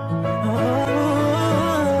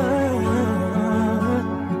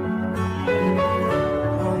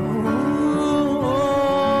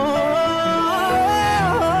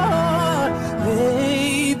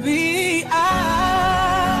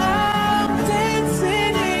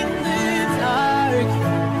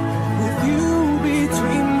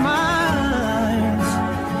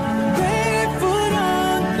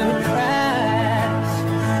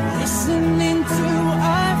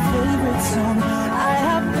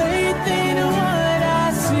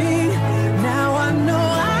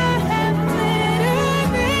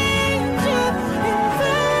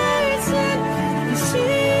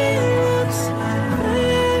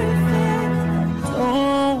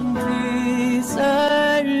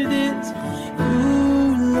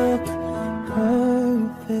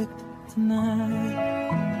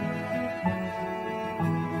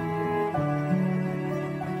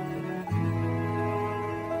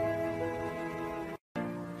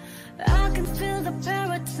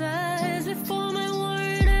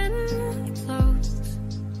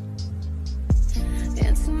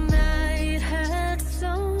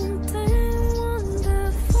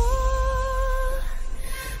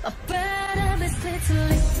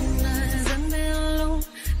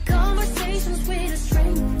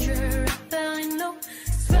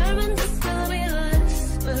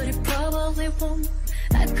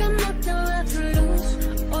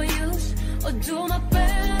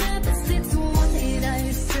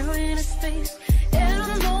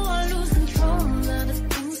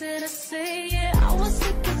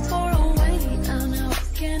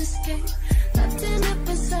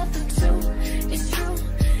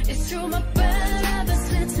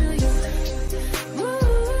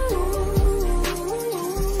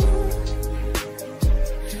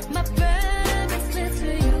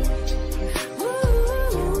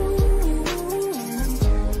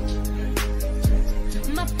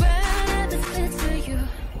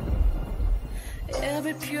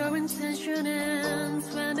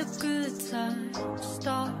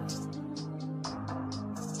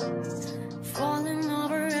 Falling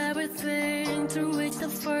over everything through which the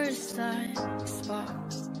first time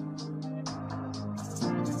spark.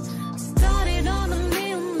 Started on a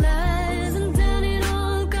million lies and then it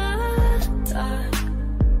all got dark.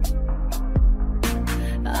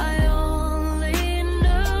 I only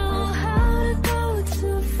know how to go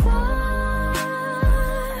too far.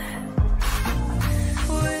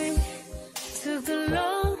 We took the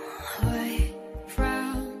long way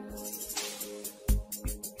round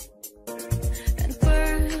and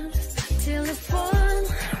burned till the fun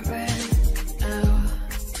ran out.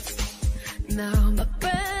 Now my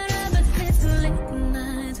bad habits lead to late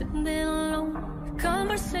nights and then alone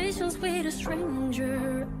conversations with a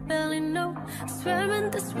stranger I barely know. Swearing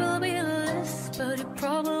this will be the last, but it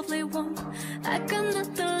probably won't. I got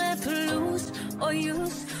nothing left to lose or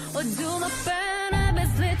use, or do my bad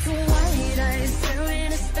habits lead to white eyes staring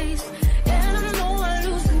into space. And I know I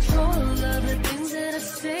lose control of the things that I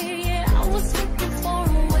say. Yeah, I was looking for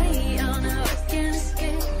a way out, now I can't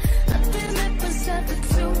escape. Nothing happens after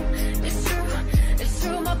two. It's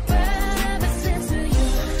true, my bad habits lead to you.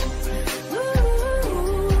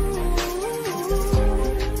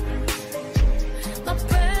 My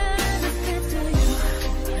bad habits lead to you.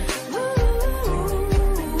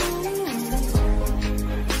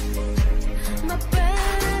 My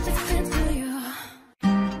bad habits lead to you.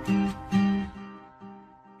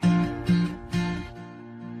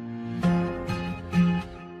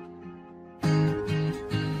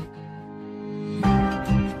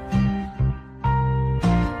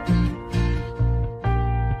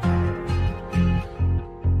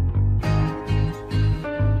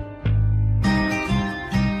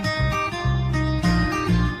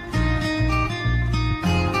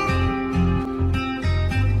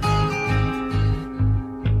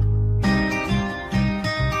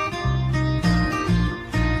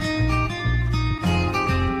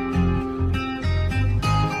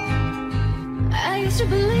 I used to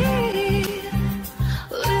believe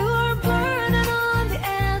we were burning on the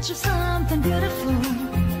edge of something beautiful,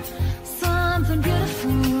 something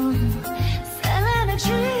beautiful. Selling a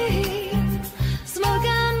dream, smoke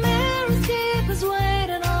and mirrors keep us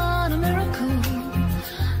waiting on a miracle,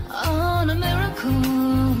 on a miracle.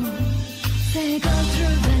 They go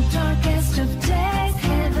through the darkest of days,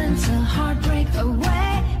 heaven to heartbreak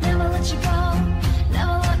away. Never let you go,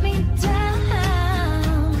 never let me down.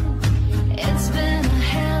 It's been a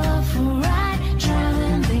hell of a ride,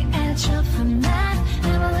 driving the edge of the night.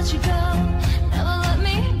 Never let you go, never let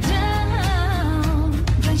me down.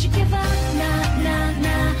 Don't you give up, nah, nah,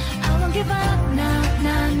 nah. I won't give up, nah,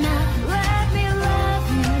 nah, nah. Let me love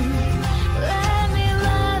you, let me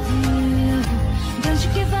love you. Don't you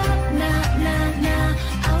give up, nah, nah, nah.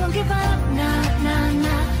 I won't give up, nah, nah,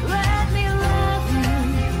 nah. Let me love you,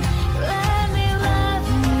 let me love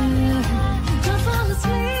you. Don't fall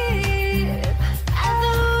asleep at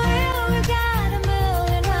the wheel. We got a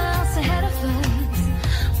million miles ahead of us,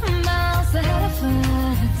 miles ahead of us.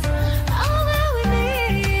 All that we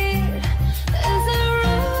need is a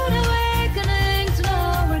rude awakening to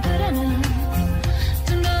know we're good enough,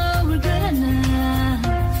 to know we're good enough.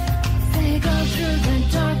 They go through the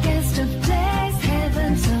darkest of days,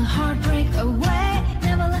 heaven to heartbreak away.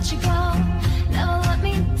 Never let you go, never let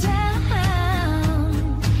me down.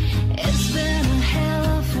 It's been a hell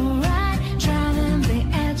of a ride, driving the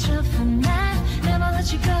edge of the night. Never let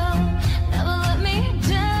you go, never let me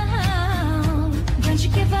down. Don't you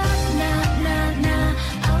give up, nah, nah, nah.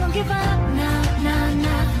 I won't give up, nah, nah,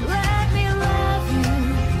 nah. Let me love you,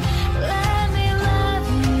 let me love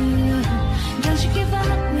you. Don't you give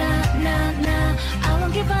up, nah, nah, nah. I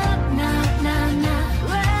won't give up, nah, nah, nah.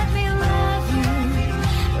 Let me love you,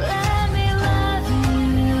 let me love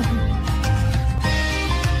you.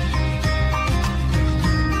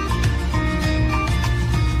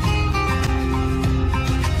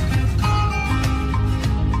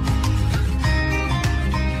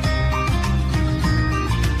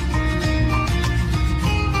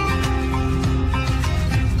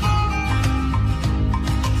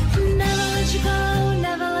 Never let you go,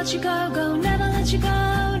 never let you go, go, never let you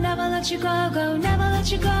go, never let you go, go, never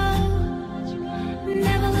let you go,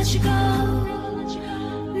 never let you go,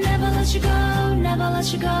 never let you go, never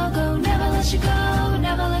let you go, go, never let you go,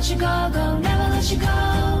 never let you go, go, never let you go,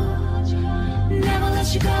 never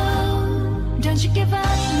let you go. Don't you give up,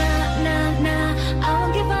 nah, nah, nah. I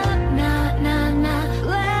won't give up, nah, nah, nah.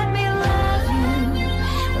 Let me love you,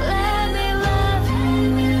 let me love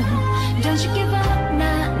you. Don't you give up,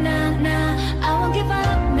 nah, nah, nah. I won't give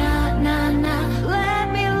up, nah, nah, nah.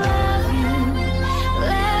 Let me love you,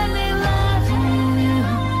 let me love you.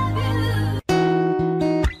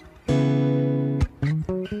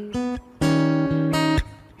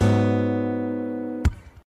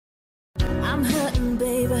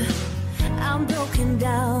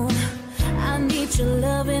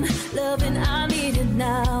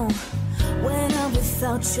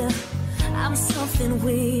 without you. I'm something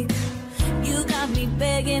weak. You got me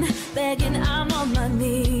begging, begging, I'm on my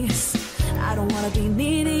knees. I don't wanna be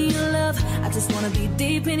needing your love, I just wanna be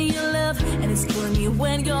deep in your love. And it's killing me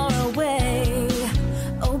when you're away.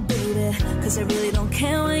 Oh baby, cause I really don't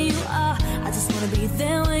care where you are. I just wanna be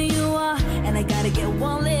there when you are. And I gotta get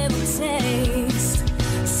one little taste.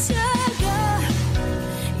 Sugar,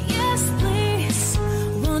 yes please,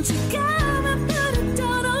 won't you come and put it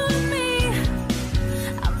down on me?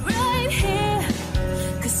 I'm right here,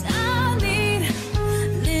 cause I need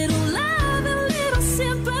little love and little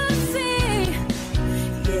sympathy.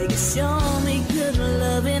 Yeah, you show me good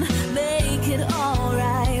loving, make it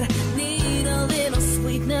alright. Need a little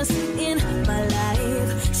sweetness in my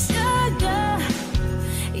life. Sugar,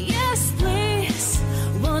 yes please,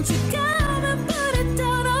 won't you come and put it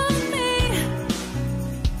down on me?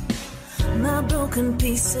 My broken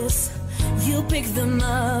pieces, you pick them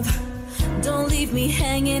up. Don't leave me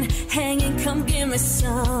hanging, hanging, come give me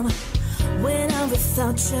some. When I'm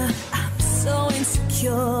without you, I'm so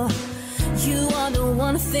insecure. You are the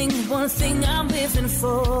one thing I'm living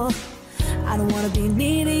for. I don't wanna be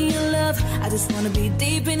needing your love, I just wanna be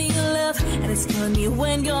deep in your love. And it's killing me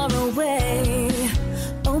when you're away.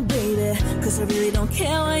 Oh baby, cause I really don't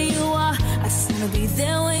care where you are. I just wanna be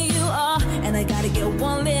there when you are. And I gotta get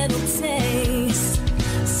one little taste.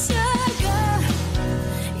 Sugar,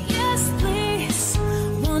 yes please,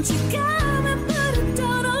 won't you come and put it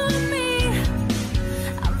down on me?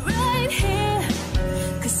 I'm right here,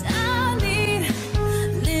 cause I need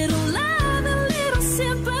little love and little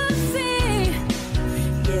sympathy.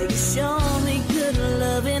 Yeah, you show me good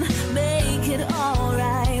loving, make it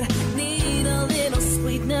alright. Need a little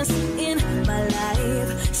sweetness in my life.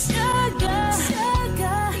 Sugar,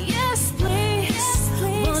 sugar, yes please,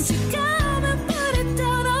 won't you come and put it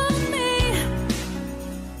down on me?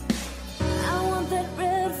 I want that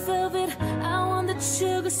red velvet, I want that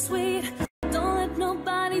sugar sweet. Don't let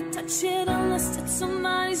nobody touch it unless it's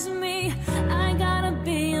somebody's me. I gotta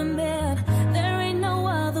be in bed, there ain't no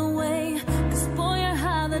other way. Cause boy, you're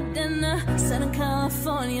hotter than the Southern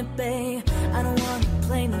California Bay. I don't wanna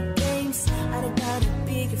play no games, I don't gotta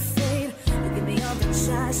be afraid. You give me all the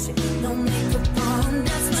shy shit, no makeup on,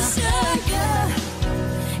 that's my sugar.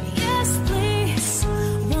 Yes please,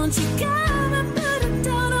 won't you come and put it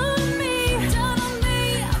down on me? Down on me,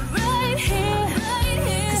 I'm right here,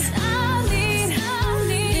 cause I need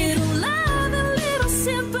little love and little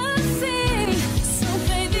sympathy. So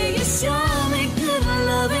baby, you show me good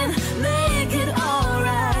loving, make it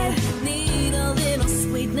alright. Need a little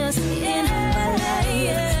sweetness in my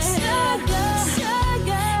life. Sugar,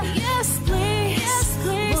 sugar, yes please,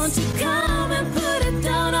 won't you come and put it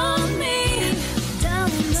down on me? Down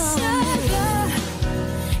on me. Sugar,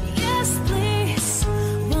 yes please,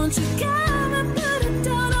 won't you come and put it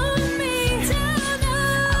down on me? Down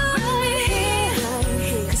on me,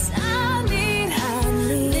 cause I need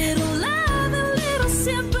little love and little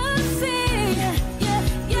sympathy. Yeah,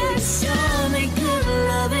 yeah, show me good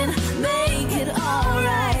loving, make it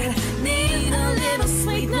alright. Need a little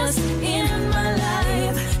sweetness in my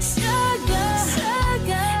life. Sugar,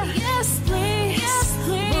 sugar, yes please,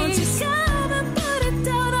 won't you come and put it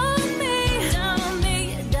down on me? Down on me,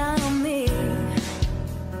 down on me.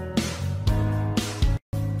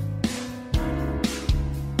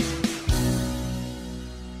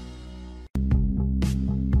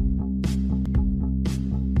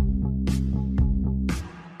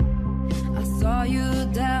 I saw you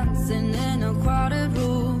dancing in a crowded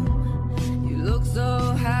room. You look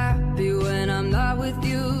so happy when I'm not with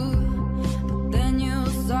you. But then you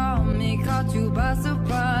saw me, caught you by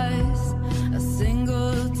surprise. A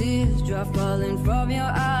single teardrop falling from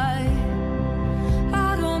your eye.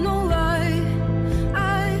 I don't know why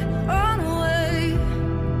I run away.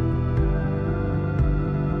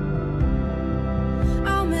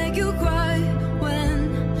 I'll make you cry when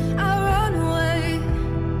I run away.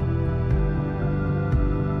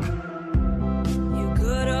 You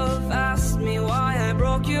could have asked me why I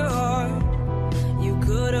broke your heart. You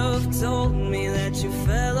could have told me that you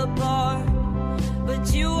fell apart.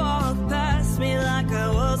 But you walked past me like I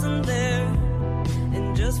wasn't there,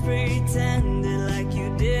 and just pretended like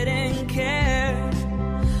you didn't care.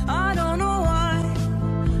 I don't know why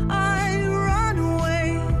I run away.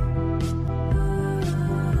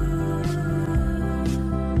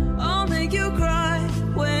 I'll make you cry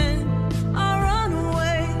when I run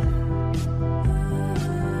away.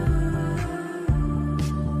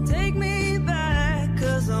 Take me back,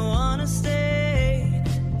 cause I wanna stay.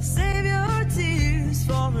 Save your tears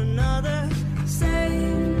for another.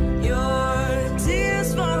 Save your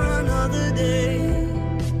tears for another day.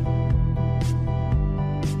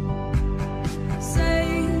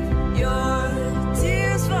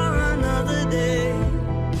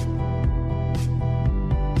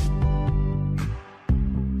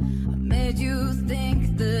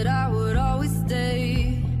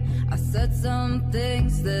 some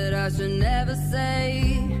things that I should never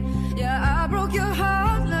say. Yeah, I broke your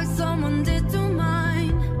heart like someone did to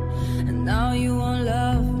mine, and now you won't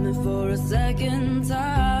love me for a second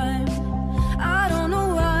time. I don't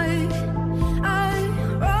know why I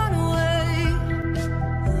run away.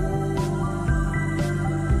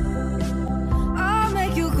 I'll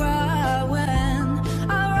make you cry when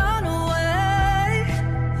I run away.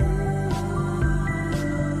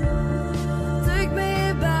 Take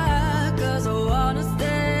me back, 'cause I wanna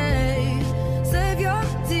stay. Save your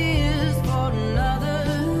tears for another.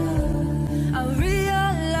 I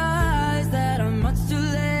realize that I'm much too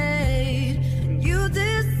late, and you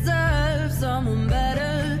deserve someone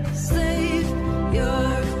better. Save your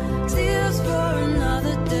tears for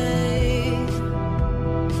another day.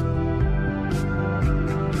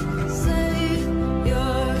 Save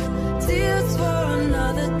your tears for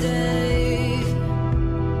another day.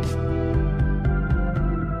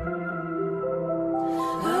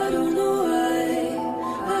 I don't know why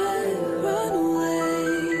I run away.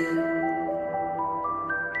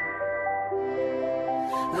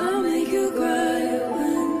 I'll make you cry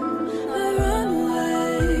when I run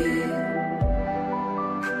away.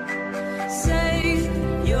 Save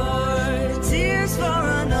your tears for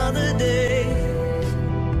another day.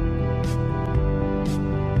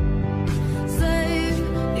 Save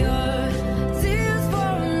your tears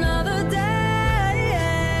for another day.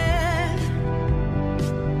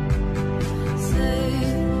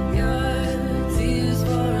 Save your tears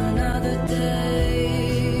for another day.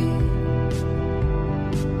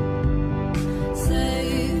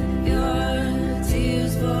 Save your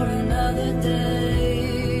tears for another day.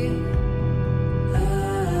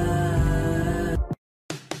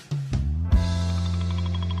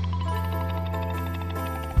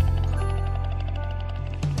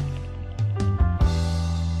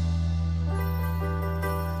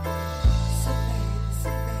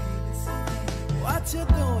 What you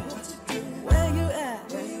doing? Where you at?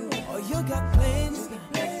 Oh, you got plans?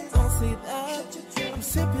 Don't say that. I'm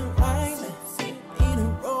sipping wine in a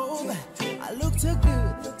robe. I look too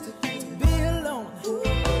good to be alone.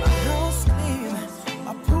 My house clean,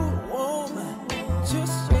 my pool warm.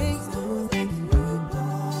 Just shake.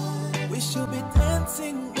 We should be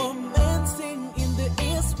dancing, romancing in the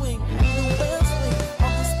east wing, the west wing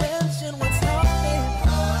of the expansion. What's happening?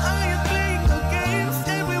 I am playing the games.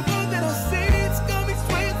 Every word that I say, it's coming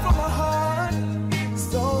straight from my heart.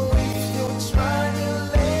 So if you're trying to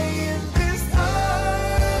lay in this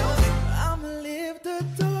house, I'ma leave the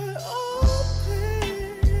door open.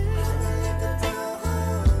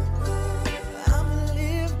 I'ma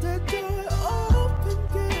leave the door open,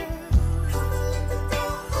 girl.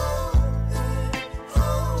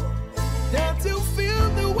 That you feel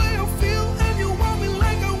the way I feel, and you want me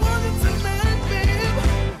like I wanted tonight, babe.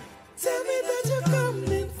 Tell me that you're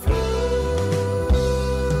coming through.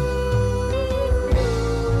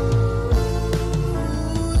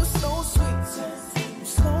 You're so sweet, I'm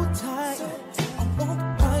so tight. I won't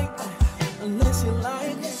bite unless you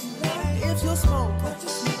like. If you smoke,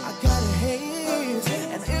 I got a haze,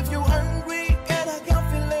 and if you're hungry, and I got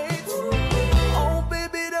fillets. Oh,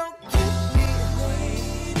 baby, don't keep me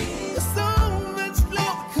waiting. There's so much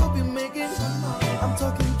love I could be making. I'm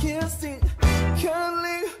talking kissing,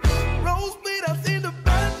 cuddling, rose petals in the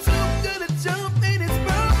bathtub, gonna jump and it's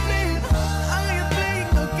perfect. I am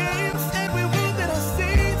playing the games. Every word that I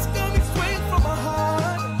say, it's coming straight from my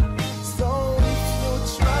heart. So if you're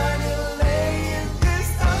trying to lay in this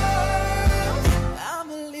house,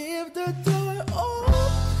 I'ma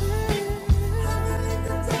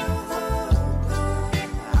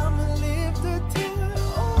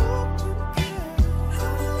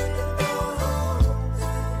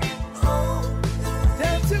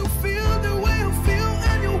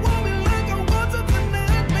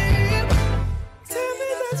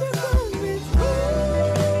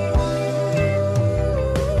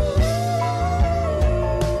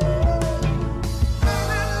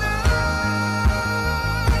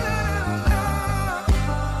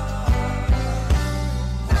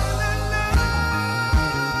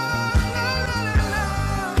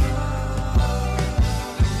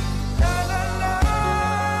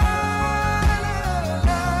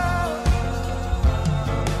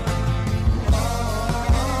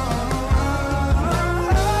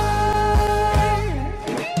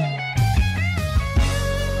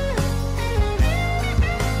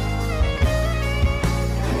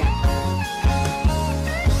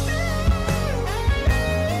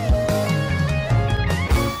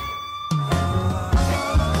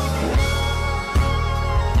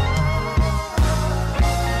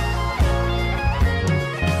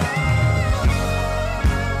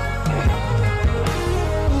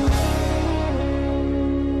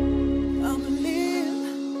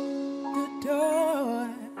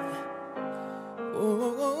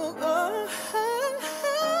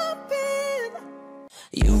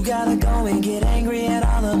gotta go and get angry at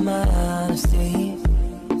all of my honesty.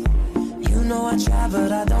 You know I try,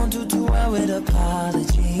 but I don't do too well with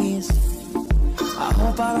apologies. I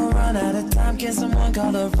hope I don't run out of time. Can someone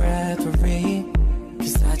call a referee?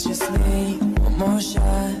 Cause I just need one more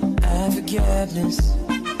shot at forgiveness.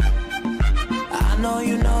 I know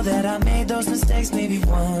you know that I made those mistakes maybe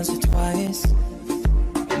once or twice.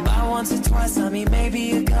 And by once or twice I mean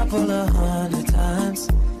maybe a couple of 100 times.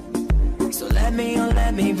 So let me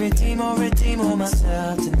redeem or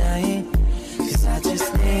myself tonight. Cause I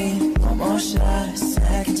just need one more shot,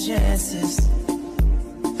 second chances.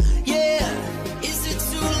 Yeah, is it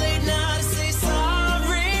too late now to say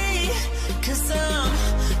sorry? Cause I'm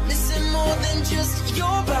missing more than just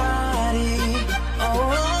your body.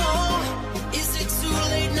 Oh, is it too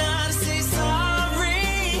late now to say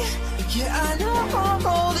sorry? Yeah, I know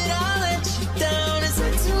that I let you down. Is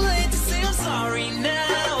it too late to say I'm sorry now?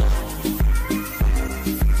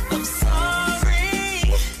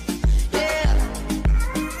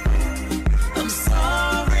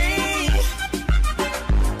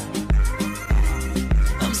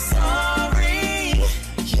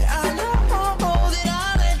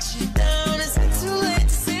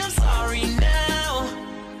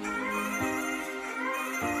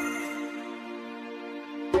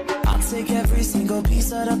 Take every single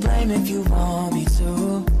piece of the blame if you want me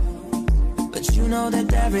to. But you know that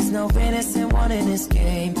there is no innocent one in this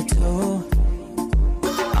game but two.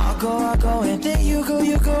 I'll go, and then you go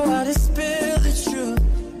out and spill the truth.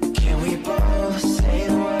 Can we both say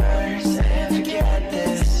the words and forget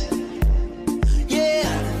this?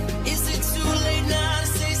 Yeah, is it too late now to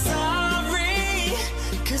say sorry?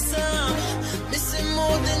 Cause I'm missing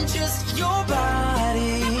more than just your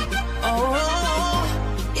body. Oh,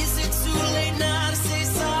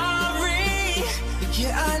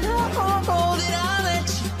 yeah, I know that I let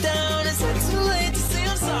you down. Is it too late to say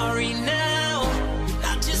I'm sorry now?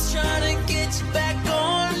 I'm just trying to get you back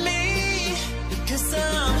on me. Cause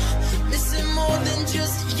I'm missing more than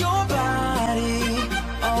just your body.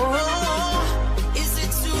 Oh, is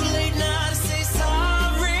it too late now to say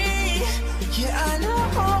sorry? Yeah, I know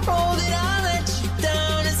that I let you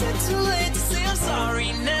down. Is it too late to say I'm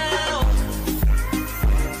sorry now?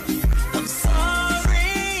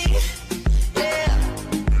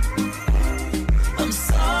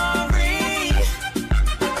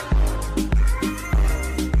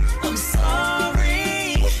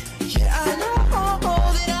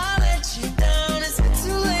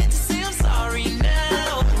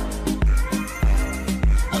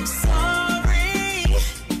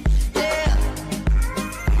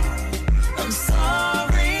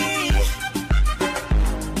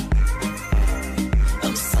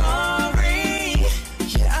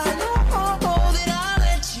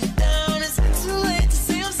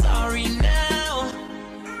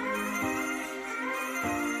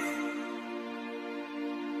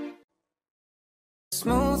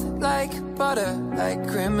 Smooth like butter, like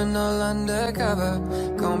criminal undercover.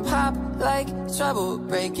 Gon' pop like trouble,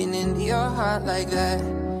 breaking into your heart like that.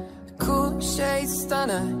 Cool shade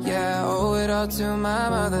stunner, yeah, I owe it all to my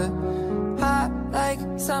mother. Hot like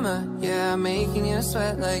summer, yeah, making you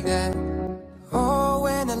sweat like that. Oh,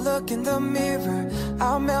 when I look in the mirror,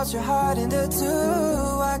 I'll melt your heart into two.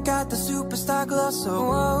 I got the superstar glow, so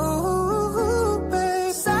whoa,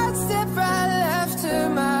 babe. Sidestep right left to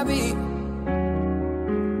my beat.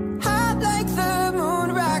 Like the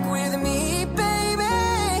moon, rock with me, baby.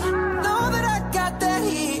 Know that I got that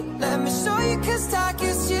heat. Let me show you, cause talk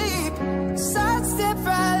is cheap. Sidestep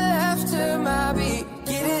right left to my beat.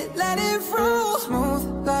 Get it, let it roll. Smooth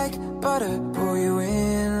like butter, pull you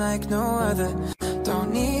in like no other.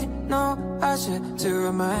 Don't need no usher to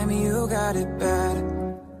remind me you got it bad.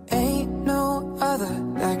 Ain't no other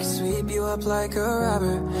that can sweep you up like a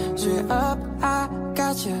rubber. Straight up, I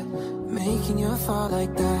got you, making you fall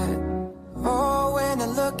like that. Oh, when I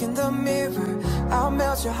look in the mirror, I'll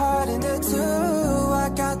melt your heart into two. I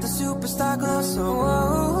got the superstar glow, so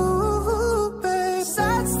whoa, babe.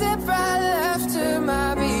 Sidestep right left to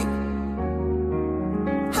my beat.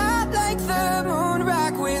 Hot like the moon,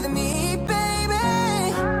 rock with me, baby.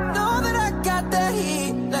 Know that I got that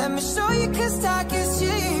heat. Let me show you, cause talk is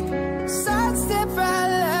cheap. Sidestep right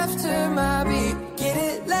left to my beat. Get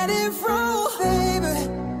it, let it roll, baby.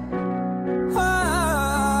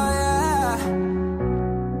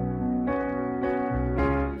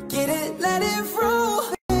 Let it roll,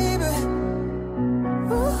 baby.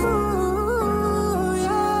 Ooh,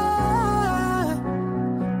 yeah.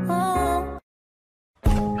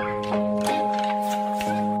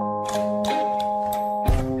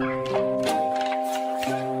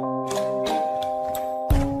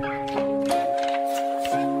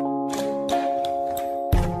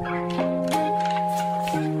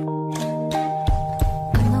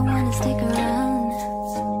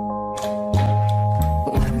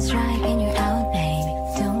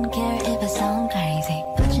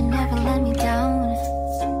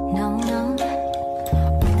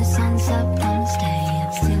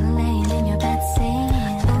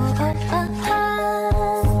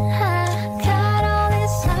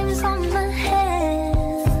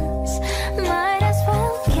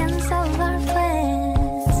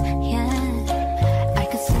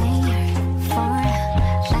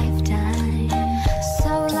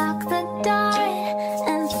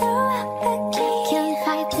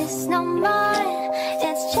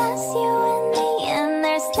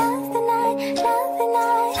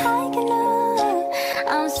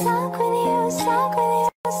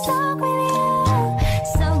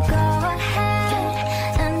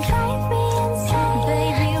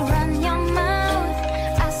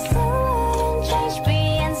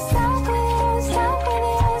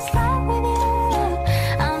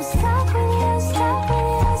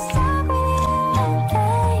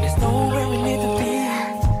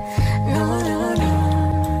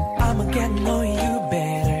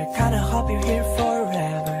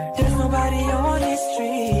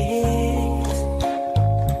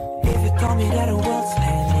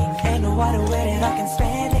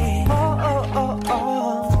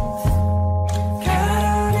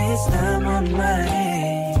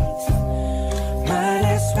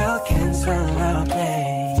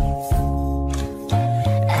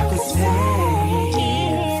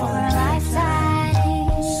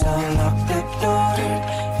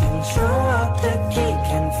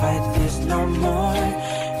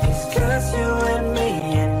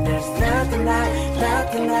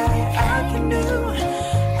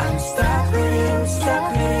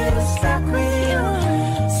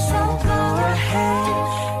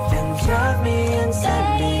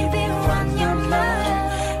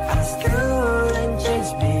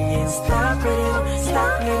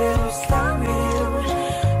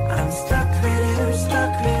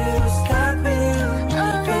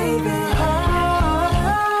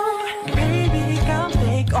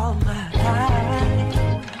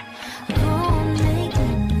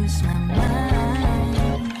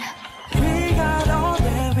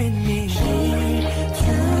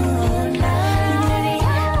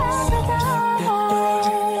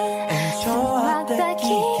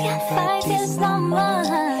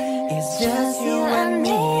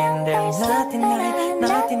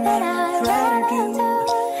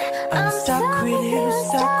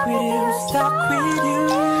 stuck with you.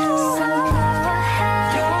 So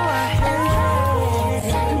go ahead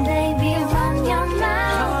and baby run your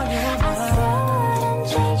mouth. I still wouldn't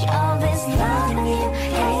change all this loving you,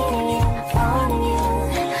 hating you, wanting you.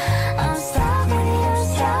 I'm stuck with you,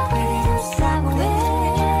 stuck with you, stuck with you.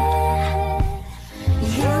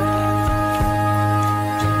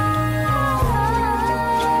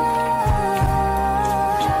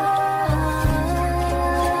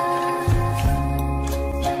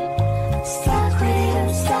 Stuck with you,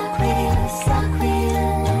 stuck with you, stuck with you.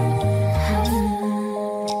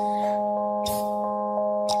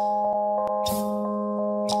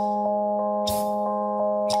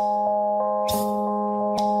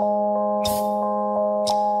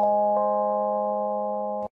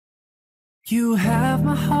 You have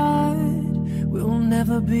my heart, we'll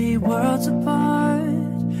never be worlds apart.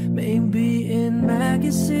 Maybe in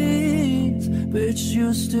magazines, but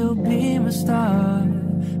you'll still be my star.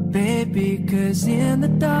 Baby, 'cause in the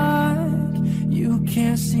dark, you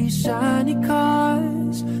can't see shiny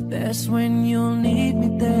cars. That's when you'll need me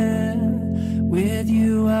there. With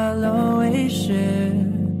you I'll always share.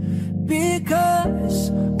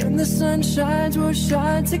 Because when the sun shines, we'll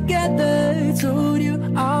shine together. Told you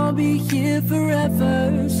I'll be here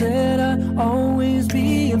forever. Said I'll always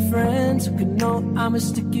be a friend. So could know I'ma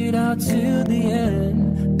stick it out till the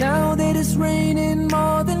end. Now that it's raining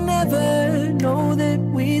more than ever, know that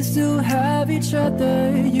we still have each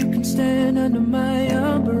other. You can stand under my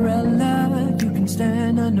umbrella. You can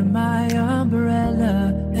stand under my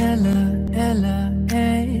umbrella. Ella, Ella,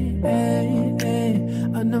 hey, hey, hey.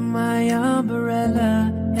 Under my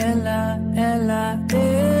umbrella, Ella, Ella,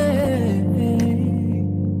 hey, hey.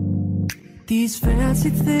 These fancy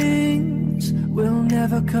things will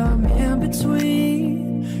never come in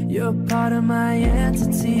between. You're part of my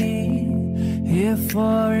entity, here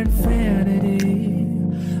for infinity.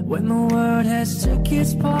 When the world has took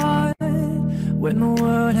its part, when the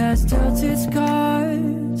world has dealt its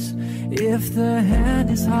cards, if the hand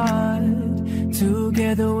is hard,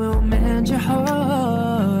 together we'll mend your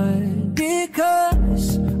heart. Because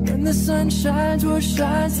when the sun shines, we'll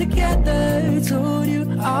shine together. Told you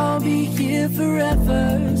I'll be here forever.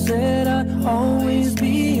 Said I'll always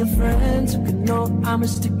be a friend. So could know I'ma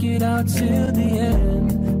stick it out till the end.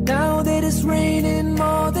 Now that it's raining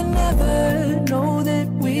more than ever, know that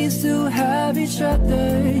we still have each other.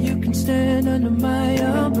 You can stand under my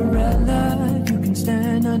umbrella. You can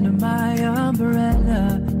stand under my umbrella.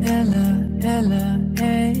 Ella, Ella,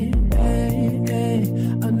 hey, hey, hey.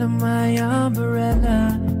 Under my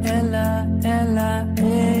umbrella. Ella, Ella,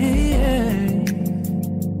 hey, hey.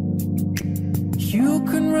 You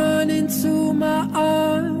can run into my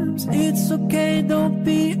arms. It's okay, don't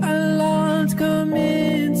be alarmed. Come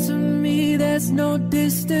into me, there's no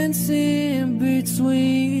distance in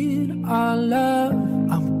between our love.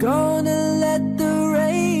 I'm gonna let the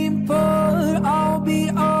rain pour. I'll be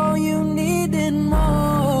all you need and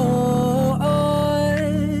more.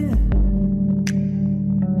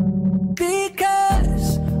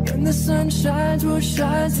 Because when the sun shines, we'll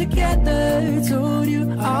shine together. Told you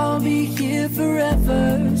I'll be here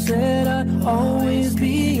forever. Said I'll always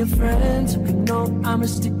be a friend. So could know I'ma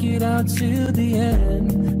stick it out till the end.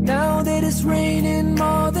 Now that it's raining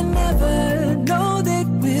more than ever, know that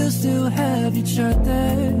we'll still have each other.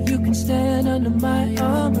 You can stand under my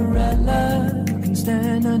umbrella. You can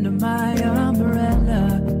stand under my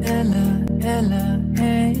umbrella. Ella, Ella,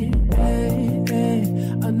 hey, hey, hey.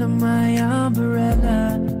 Under my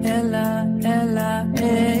umbrella. Ella, Ella,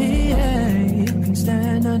 hey, hey. You can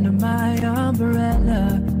stand under my umbrella.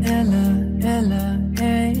 Ella, Ella,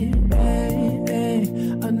 hey, hey, hey.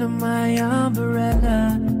 Under my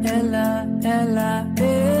umbrella. Ella, Ella,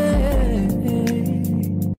 hey, hey.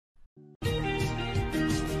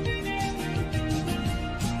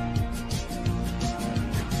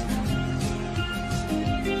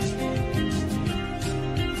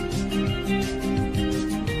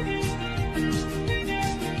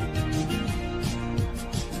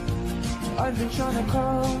 I've been trying to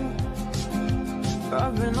call,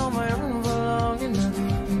 I've been on my own for long enough.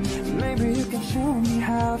 Maybe you can show me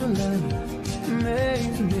how to love.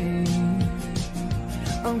 Maybe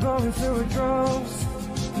I'm going through withdrawals.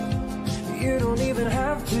 You don't even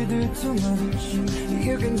have to do too much.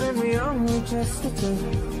 You can turn me on with just a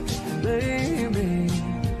touch, baby.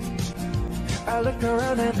 I look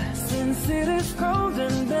around and since it is cold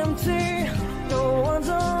and empty, no one's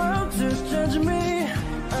around to judge me.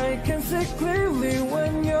 I can see clearly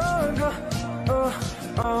when you're gone.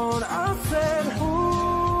 I said,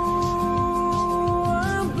 ooh,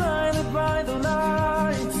 I'm blinded by the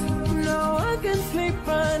lights. Now I can sleep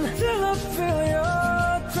until I feel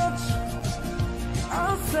your touch.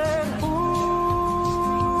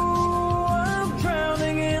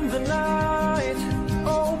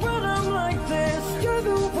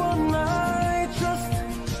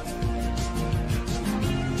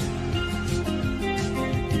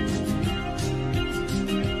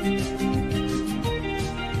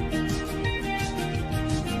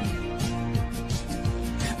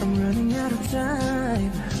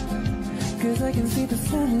 I can see the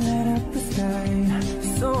sun light up the sky.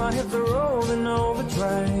 So I hit the road in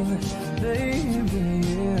overdrive, baby,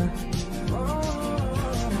 yeah.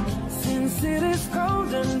 Since it is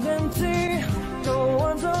cold and empty, no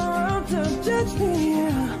one's around to judge me,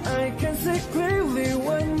 yeah. I can see clearly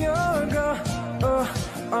when you're gone.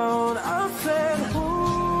 I said,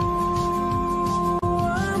 ooh,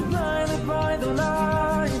 I'm blinded by the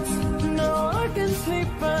lights. No, I can sleep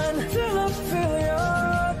until I feel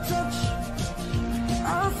your touch.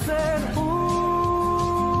 I said,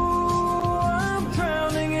 ooh, I'm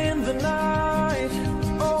drowning in the night.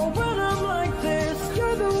 Oh, when I'm like this,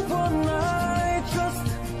 you're the one I trust.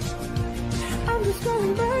 I'm just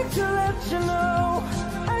coming back to let you know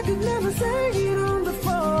I could never say it on the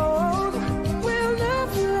phone. We'll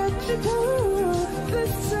never let you go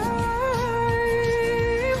this time.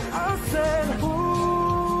 I said, ooh,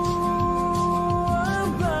 I'm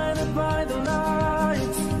blinded by the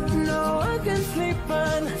lights. No, I can sleep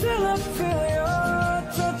until I feel your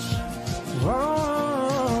touch. Whoa.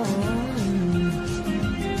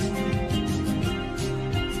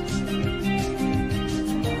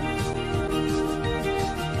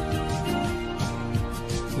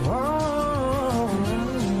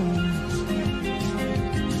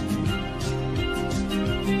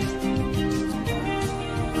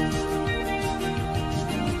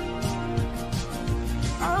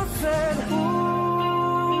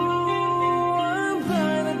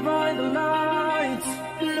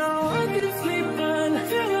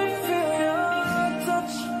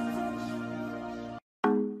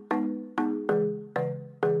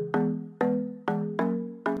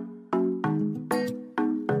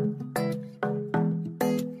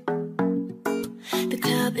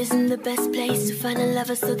 Isn't the best place to find a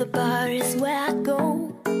lover, so the bar is where I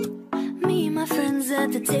go. Me and my friends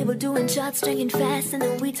at the table doing shots, drinking fast, and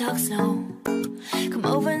then we talk slow. Come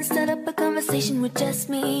over and start up a conversation with just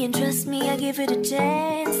me, and trust me, I give it a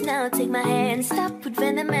chance. Now take my hand, stop, put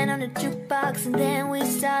Van the Man on the jukebox, and then we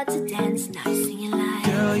start to dance. Now you're singing like,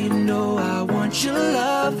 girl, you know I want your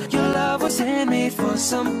love. Your love was handmade for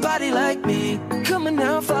somebody like me. Come on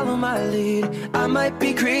now, follow my lead. I might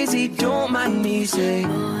be crazy, don't mind me. Say,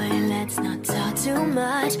 boy, let's not talk too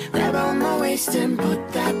much. Grab on my waist and put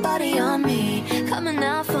that body on me. Come on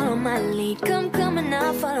now, follow my lead. Come on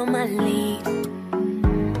now, follow my lead.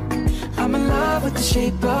 I'm in love with the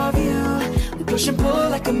shape of you. We push and pull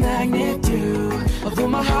like a magnet do. Although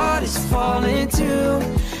my heart is falling too,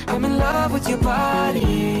 I'm in love with your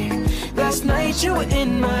body. Last night you were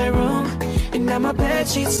in my room, and now my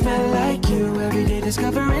bedsheets smell like you. Every day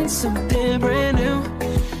discovering something brand new.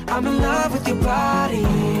 I'm in love with your body.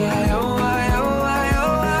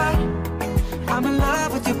 I'm in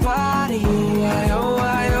love with your body.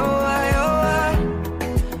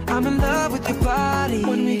 I'm in love with your body.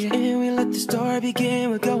 1 week in, we let the story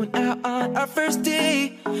begin. We're going out on our first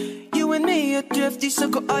date. You and me are thrifty, so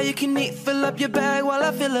go all you can eat. Fill up your bag while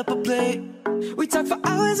I fill up a plate. We talk for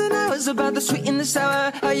hours and hours about the sweet and the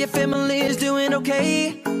sour. How your family is doing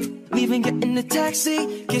okay. Leaving, get in the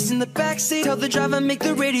taxi, kiss in the backseat. Tell the driver, make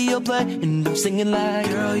the radio play. And I'm singing like,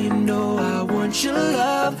 girl, you know I want your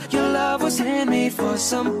love. Your love was handmade for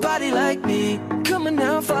somebody like me. Come on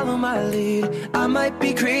now, follow my lead. I might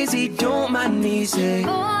be crazy, don't mind me. Say,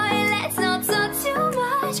 boy, let's not talk too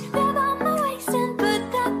much. Grab on my waist and put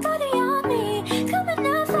that body on me. Come on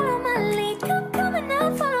now, follow my lead. Come on now,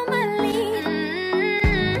 follow my lead.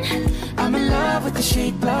 I'm in love with the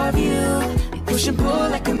shape of you. Push and pull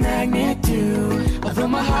like a magnet do. Although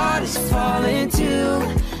my heart is falling too,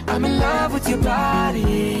 I'm in love with your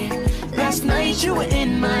body. Last night you were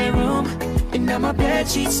in my room, and now my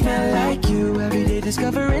bedsheets smell like you. Every day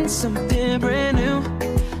discovering something brand new.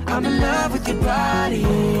 I'm in love with your body.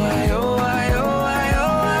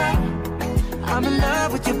 I'm in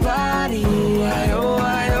love with your body.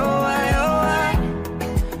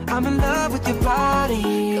 I'm in love with your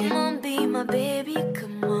body. Come on, be my baby,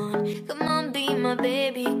 come on. Come on, be my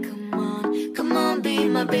baby, come on. Come on, be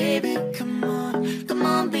my baby, come on. Come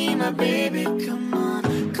on, be my baby, come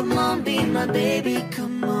on. Come on, be my baby,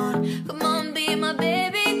 come on. Come on, be my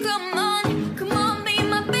baby, come on. Come on, be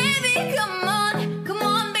my baby, come on. Come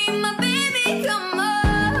on, be my baby, come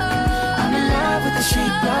on. I'm in love with the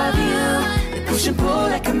shape of you. We push and pull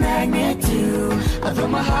like a magnet do. Although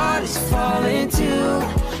my heart is falling too,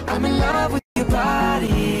 I'm in love with your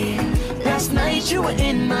body. Last night you were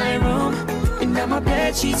in my room, and now my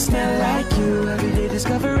bedsheets smell like you. Every day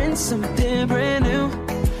discovering something brand new.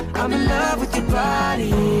 I'm in love with your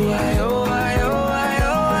body.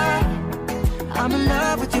 I'm in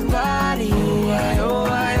love with your body.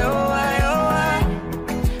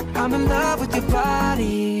 I'm in love with your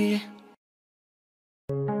body.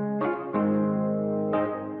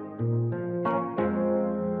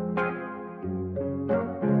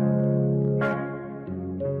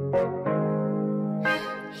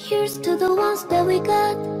 Here's to the ones that we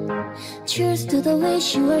got. Cheers to the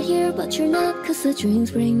wish you are here but you're not, cause the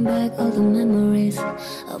drinks bring back all the memories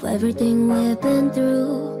of everything we've been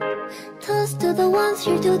through. Toast to the ones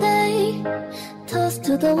here today. Toast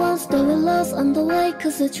to the ones that we lost on the way,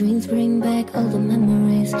 cause the drinks bring back all the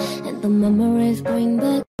memories, and the memories bring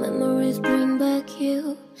back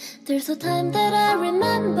you. There's a time that I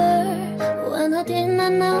remember when I did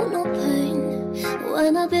not know no pain,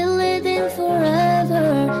 when I believed in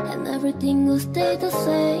forever and everything will stay the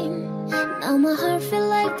same. Now my heart feel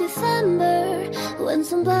like December when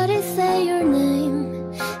somebody say your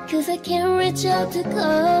name, cause I can't reach out to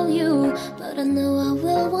call you, but I know I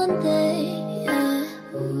will one day, yeah.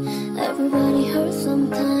 Everybody hurts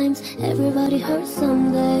sometimes, everybody hurts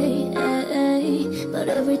someday, but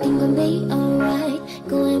everything gon' be alright.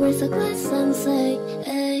 Go and raise a glass and say,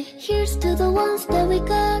 hey. Here's to the ones that we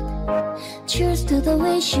got. Cheers to the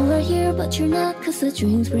wish you are here but you're not, cause the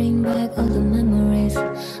drinks bring back all the memories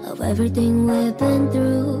of everything we've been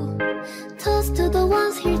through. Toast to the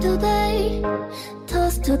ones here today.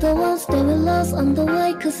 Toast to the ones that we lost on the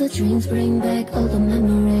way, cause the drinks bring back all the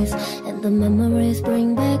memories, and the memories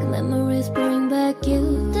bring back you. Memories bring back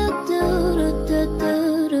you.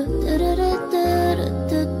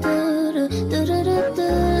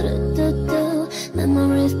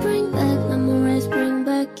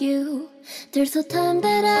 There's a time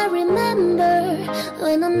that I remember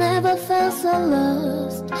when I never felt so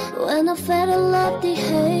lost, when I felt a love the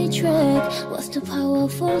hatred was too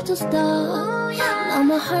powerful to stop. Now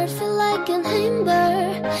my heart feel like an ember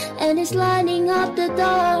and it's lighting up the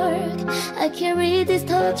dark. I carry these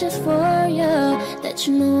torches for you, that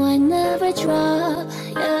you know I never drop,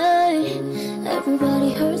 yeah.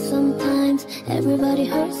 Everybody hurts sometimes, everybody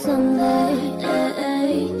hurts someday,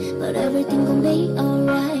 but everything gon' be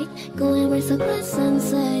alright. Go and raise a glass and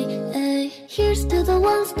say, hey. Here's to the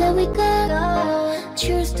ones that we got.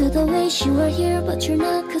 Cheers to the wish you are here but you're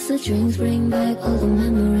not, cause the drinks bring back all the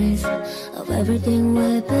memories of everything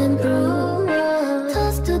we've been through.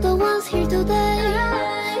 Toast to the ones here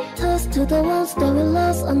today. Toast to the ones that we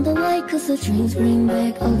lost on the way, cause the drinks bring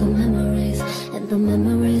back all the memories, and the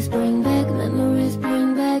memories bring back you. Memories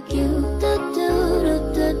bring back you.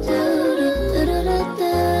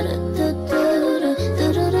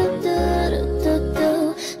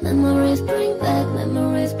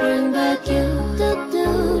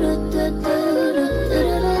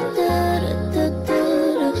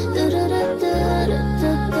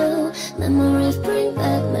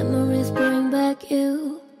 Memories bring back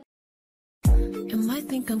you. You might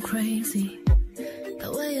think I'm crazy,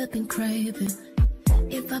 the way I've been craving.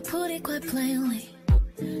 If I put it quite plainly,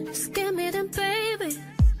 just give me them, baby.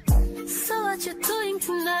 So what you doing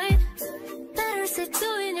tonight? Better say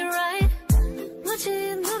doing it right.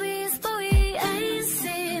 Watching movies, but we ain't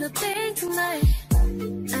seen a thing tonight.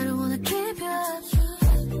 I don't wanna keep you up.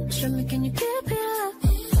 Show me, can you keep it up?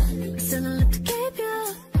 Still don't look to keep you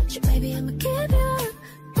up. Sure, baby, I'ma keep you up.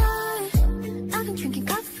 But I've been drinking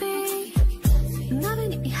coffee, and I've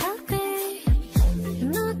been eating healthy. You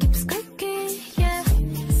know I keep squeaky, yeah.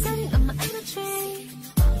 Setting up my energy.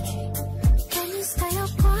 Can you stay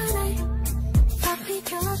up all night? Pop me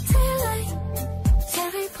till I'm daylight.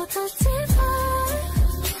 Cherry photo TV.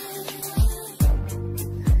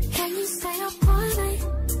 Can you stay up all night?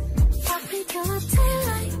 Pop me till I'm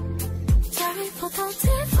daylight. Cherry photo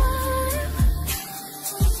TV.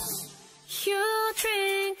 You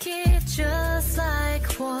drink it just like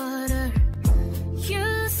water. You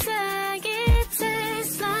say it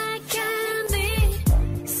tastes like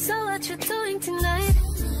candy. So what you doing tonight?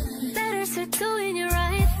 Better say doing it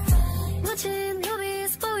right. Watching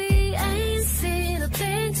movies, but we ain't seen a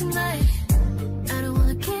thing tonight. I don't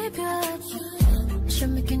wanna keep you up. Show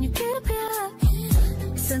me, can you keep you up?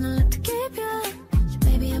 Send a look to keep you up. So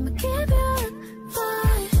baby, I'ma keep you up.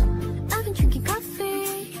 But I've been drinking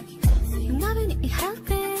coffee, and I've been eating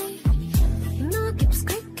healthy. You know I keep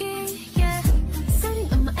squeaky, yeah. Setting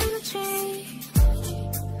up my energy.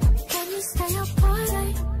 Can you stay up all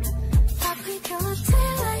night? Pop me till I'm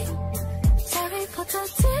daylight. Cherry photo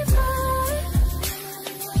TV.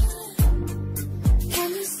 Can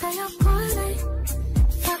you stay up all night?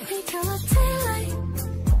 Pop me till I'm daylight.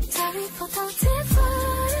 Cherry photo TV.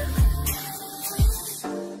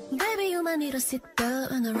 Baby, you might need to sit down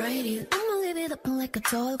when I write it. I'ma leave it open like a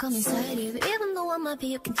doll, come inside it. Even though I might be,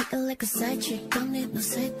 you can take it like a side chick. Don't need no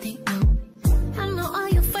setting, no. I know all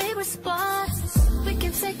your favorite spots. We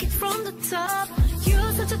can take it from the top.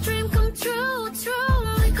 You're such a dream come true, true.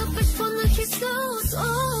 Like a fish from the his nose,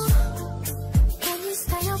 oh. Can you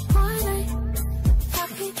stay up all night? Pop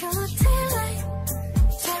me till the daylight.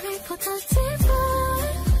 Cherry photo TV.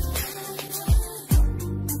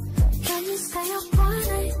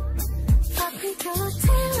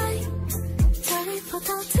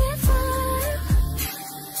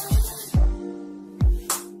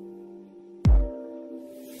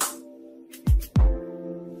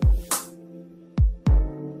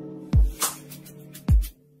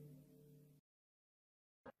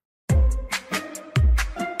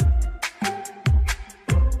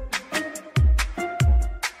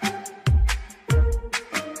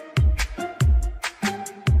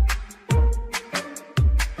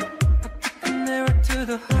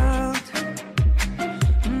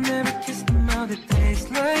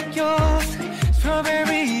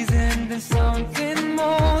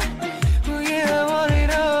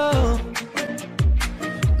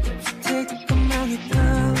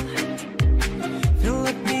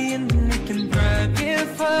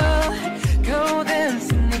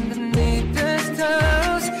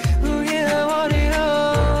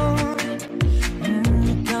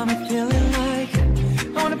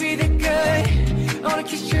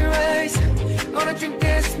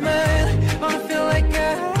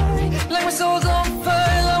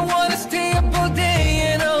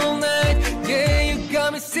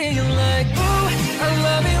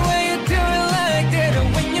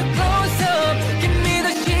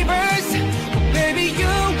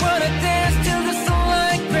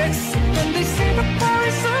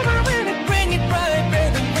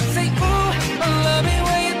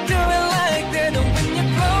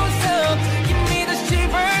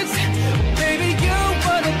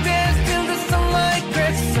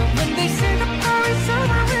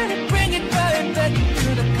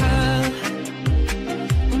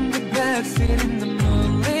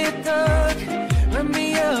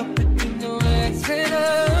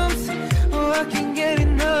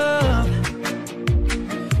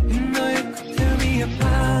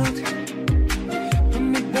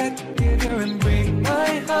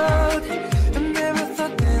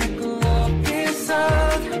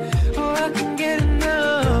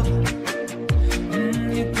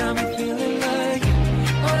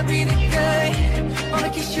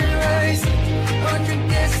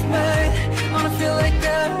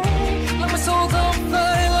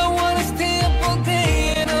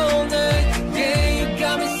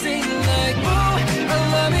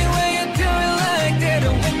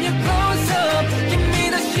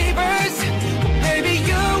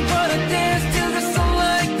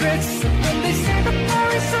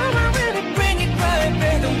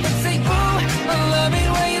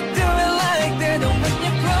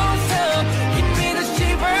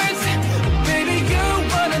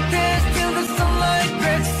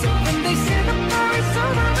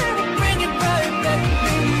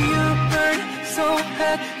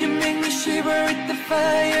 you make me shiver with the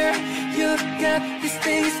fire. You got this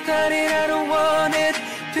thing started, I don't want it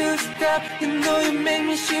to stop. You know you make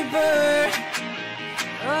me shiver.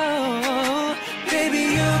 Oh, baby,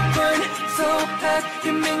 you burn so hot,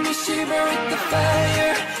 you make me shiver with the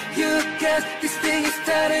fire. You got this thing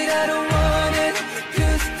started, I don't want it to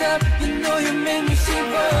stop. You know you make me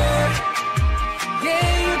shiver. Yeah,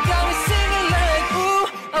 you got me singing like, ooh,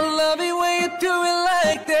 I love it when you do it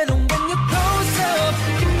like that. And when you close up,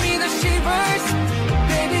 give me the shivers.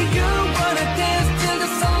 Baby, you wanna dance till the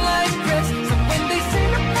sunlight cracks. So when they say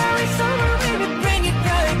the Paris summer, baby, bring it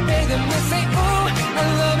right back. Then we'll say, ooh, I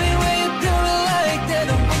love it when you do it like that.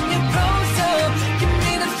 And when you close up, give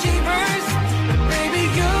me the shivers. Baby,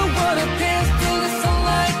 you wanna dance till the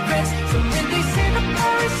sunlight cracks. So when they say the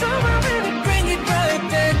Paris summer, baby, bring it right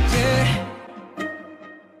back, yeah.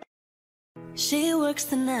 She works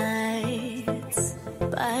the nights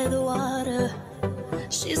by the water.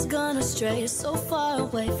 She's gone astray, so far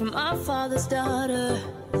away from our father's daughter.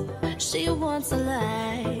 She wants a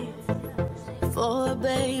life for a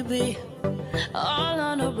baby, all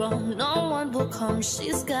on her own, no one will come.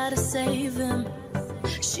 She's gotta save him.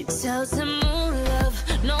 She tells him, oh love,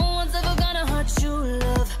 no one's ever gonna hurt you,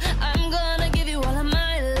 love. I'm gonna give you all of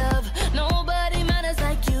my love. Nobody matters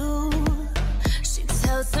like you. She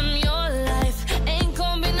tells him your life ain't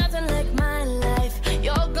gonna be nothing like my life.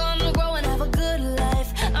 You're gonna grow and have a good life.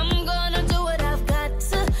 I'm gonna do what I've got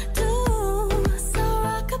to do. So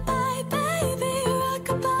rock-a-bye, baby,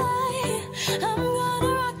 rock-a-bye. I'm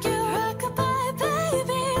gonna rock you, rock-a-bye,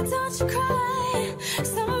 baby, don't you cry.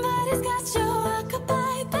 Somebody's got you,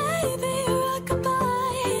 rock-a-bye, baby,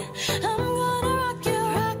 rock-a-bye. I'm gonna rock you,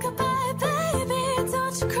 rock-a-bye, baby,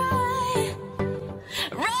 don't you cry.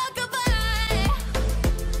 Rock-a-bye,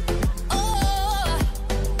 oh,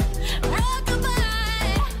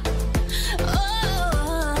 rock-a-bye,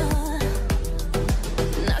 oh.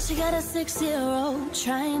 Now she got a 6-year-old,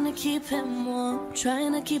 trying to keep him warm,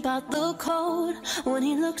 trying to keep out the cold. When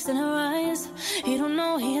he looks in her eyes, he don't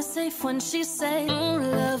know he is safe when she say, oh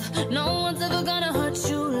love, no one's ever gonna hurt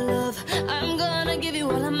you, love. I'm gonna give you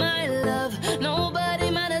all of my love.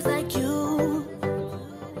 Nobody matters like you.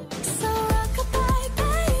 So rock-a-bye,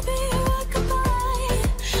 baby, rock-a-bye.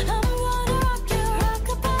 I'm gonna rock you,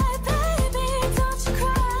 rock-a-bye, baby, don't you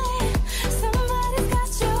cry. Somebody's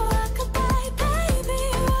got you, rock-a-bye, baby,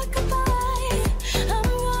 rock-a-bye. I'm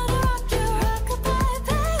gonna rock you, rock-a-bye,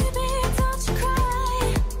 baby, don't you cry.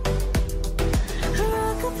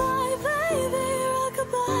 Rock-a-bye, baby,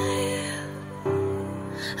 rock-a-bye.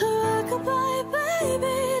 Rock-a-bye,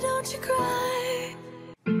 baby, don't you cry.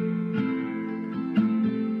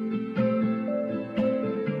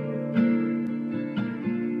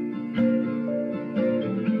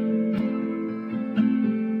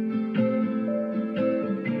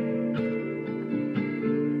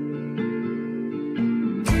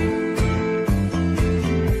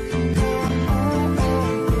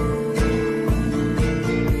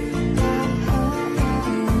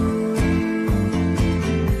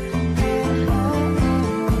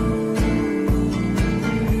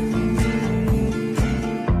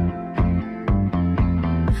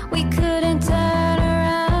 We couldn't turn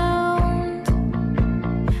around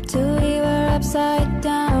till we were upside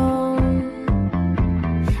down.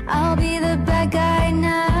 I'll be the bad guy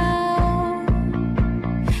now,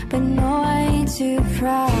 but no, I ain't too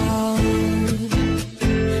proud.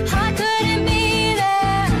 I couldn't be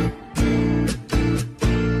there,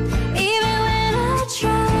 even when I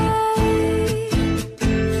tried.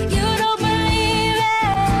 You don't believe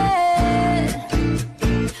it.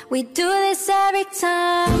 We do this every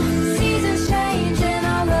time. Seasons change and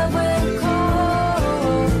our love will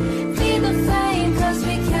cold. Feed the flame 'cause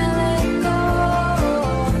we can't let go.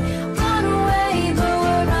 Run away, but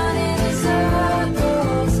we're running in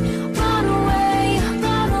circles. Run away,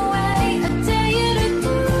 run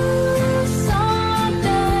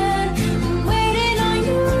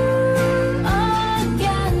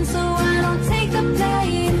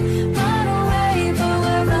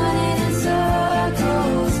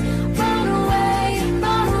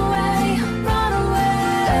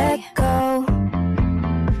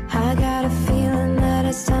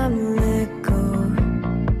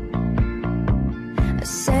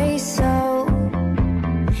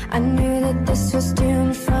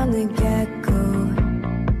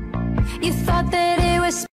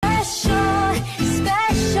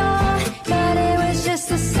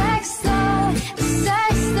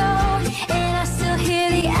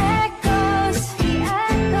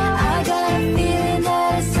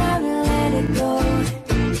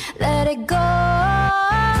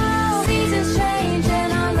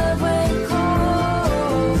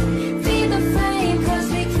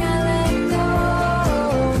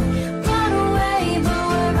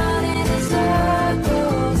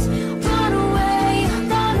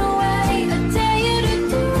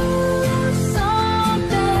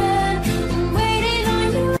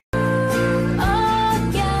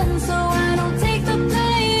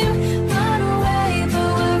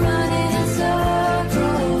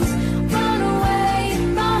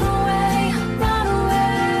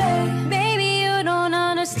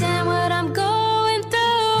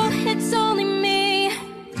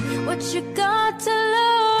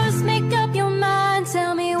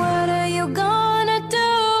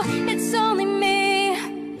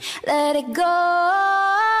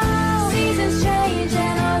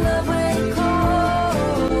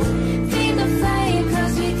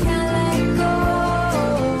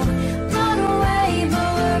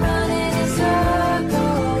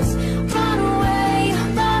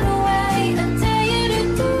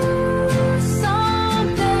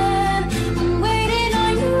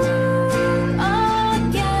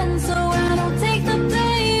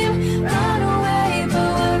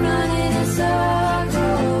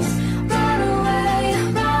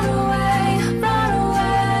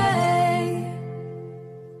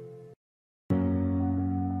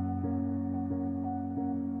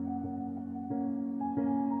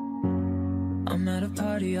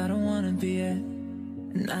party I don't wanna be at,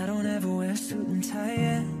 and I don't ever wear a suit and tie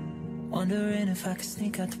yet. Wondering if I could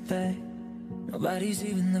sneak out the back. Nobody's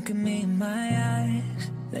even looking me in my eyes.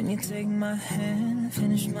 Then you take my hand,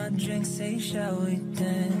 finish my drink, say shall we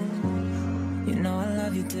dance? You know I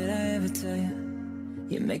love you, did I ever tell you?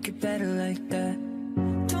 You make it better like that.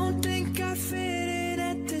 Don't think I fit in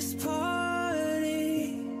at this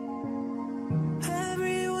party.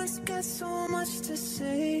 Everyone's got so much to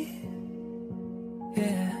say.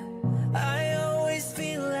 Yeah, I always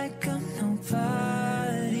feel like I'm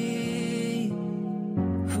nobody.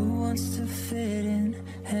 Who wants to fit in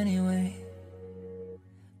anyway?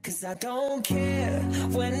 Cause I don't care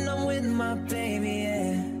when I'm with my baby,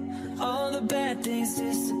 yeah. All the bad things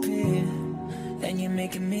disappear, and you're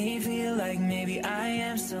making me feel like maybe I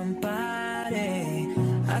am somebody.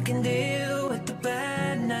 I can deal with the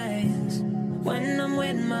bad nights when I'm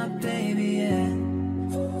with my baby, yeah.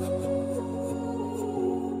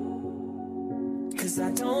 Cause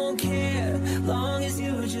I don't care, long as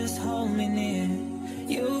you just hold me near.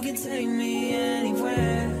 You can take me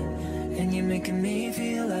anywhere, and you're making me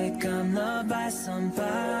feel like I'm loved by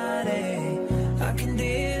somebody. I can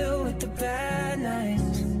deal with the bad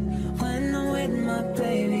nights when I'm with my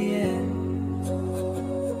baby, yeah.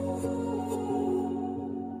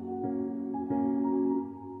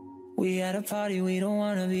 We at a party we don't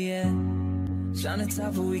wanna be at. Trying to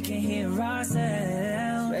talk but we can't hear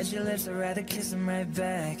ourselves. Red your lips, I'd rather kiss them right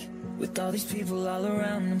back. With all these people all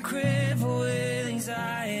around, I'm crippled with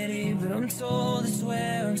anxiety, but I'm told it's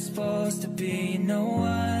where I'm supposed to be. You know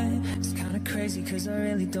what? It's kinda crazy cause I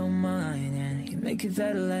really don't mind, and you make it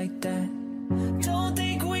better like that. Don't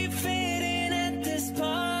think we fit in at this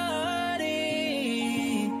party.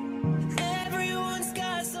 Everyone's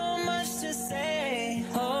got so much to say.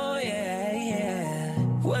 Oh yeah, yeah.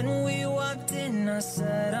 When we walked in I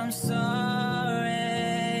said I'm sorry,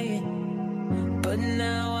 but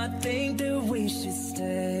now I think that we should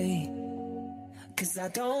stay. Cause I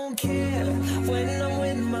don't care when I'm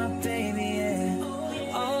with my baby,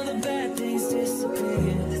 yeah. All the bad things disappear,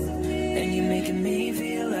 and you're making me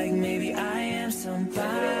feel like maybe I am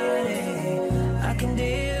somebody. I can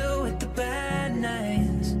deal with the bad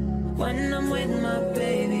nights when I'm with my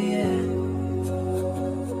baby, yeah.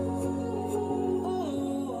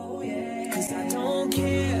 Cause I don't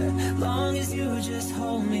care, long as you just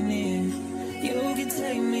hold me near. You can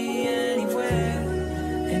take me anywhere,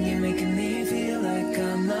 and you're making me feel like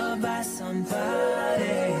I'm loved by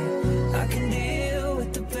somebody. I can deal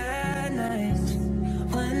with the bad nights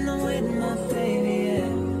when I'm with my baby, yeah.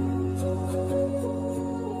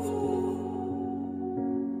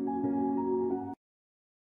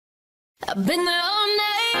 I've been there all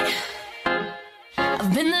night,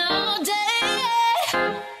 I've been there all day,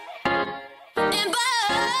 and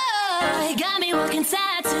boy, got me walking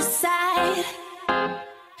side to side.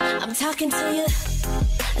 I'm talking to you,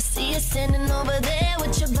 I see you standing over there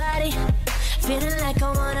with your body, feeling like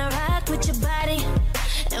I wanna rock with your body,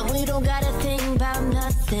 and we don't gotta think about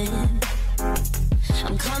nothing.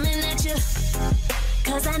 I'm coming at you,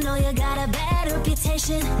 cause I know you got a bad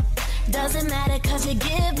reputation. Doesn't matter cause you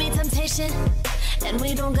give me temptation, and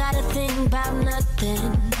we don't gotta think about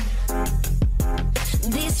nothing.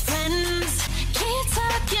 These friends keep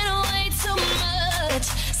talking way too much,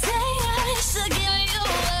 say I should give you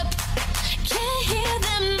up, can't hear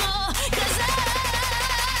them more, cause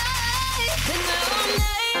I've been there all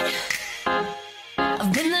night,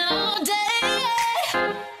 I've been there all day,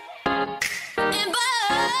 and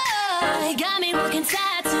boy, got me walking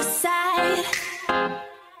side to side.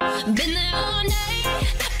 Been there all night,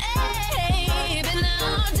 hey, been there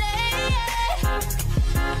all day,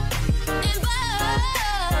 and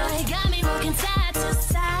boy, got me walking side to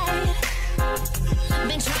side.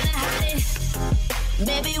 Been trying to hide it,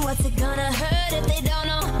 baby, what's it gonna hurt if they don't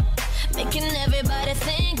know? Making everybody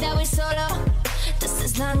think that we solo, just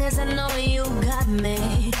as long as I know you got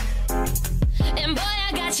me. And boy,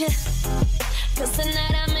 I got you, cause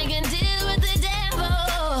tonight I'm making deal with the devil.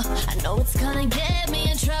 I know it's gonna get me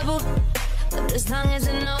in trouble, but as long as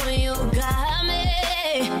I know you got me.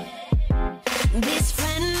 These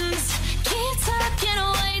friends keep talking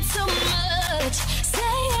way too much, say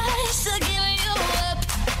I should give you up,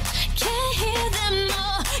 can't hear them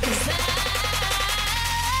more, cause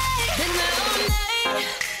I've been there all night,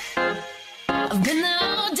 I've been there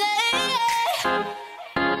all day,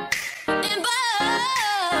 and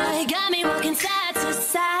boy, got me walking side to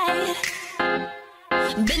side.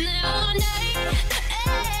 Been there all night,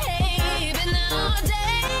 hey, been there all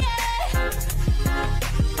day,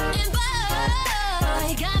 and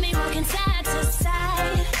boy, got me walking side to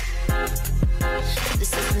side.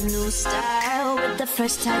 This is the new style with the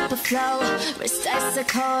fresh type of flow. Wrist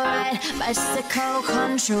icicle, right? Bicycle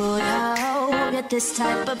control, yo. Get this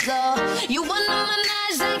type of flow. You wanna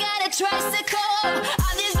manage, they got a tricycle.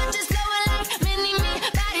 All these bitches flowing like mini-me.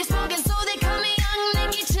 Body smoking, so they call me Young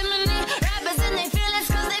Nicky Chimney. Rappers and they feel it,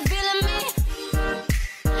 cause they feeling me.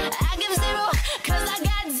 I give zero, cause I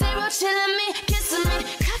got zero. Chilling me, kissing me.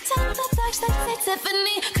 Cut out the touch like say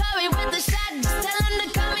Tiffany. Curry with the shot, just tell them to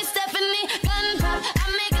call me Stephanie. Gun pop, I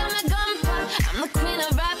make them a gun pop. I'm the queen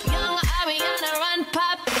of rap, young Ariana, run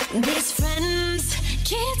pop. These friends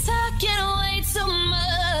keep talking way too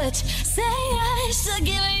much. Say I should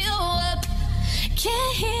give you up.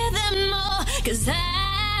 Can't hear them more, cause I've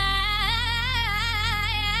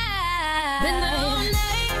been there all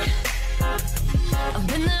night. I've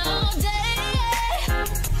been there all day.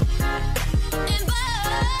 And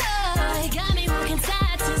boy, got me walking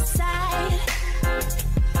side to side.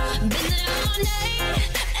 Been there all night.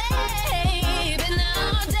 Hey, been there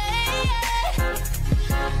all day.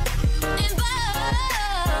 And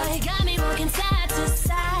boy, got me walking side to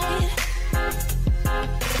side.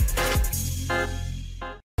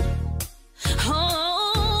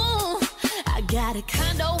 Oh, I got a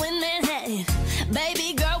condo in Manhattan.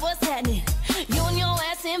 Baby girl, what's happening? You and your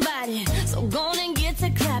ass invited, so go on and get to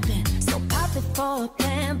clapping. So pop it for a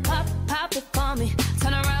plan, pop it for me.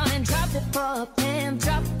 Turn around and drop it for a plan,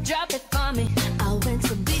 drop it for me. I went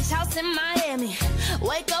to beach house in Miami,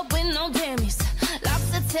 wake up with no Grammys.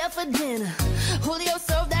 Lobster tail for dinner, Julio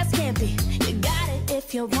served that scampi. You got it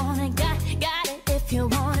if you want it, got it if you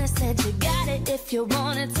want it. Said you got it if you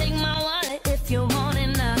want it, take my wallet if you want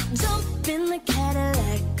it now. Jump in the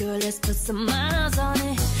Cadillac, girl, let's put some miles on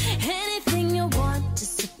it. Anything you want,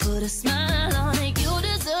 just to put a smile on it. You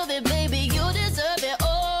deserve it, baby, you deserve it,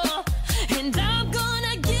 oh. And I'm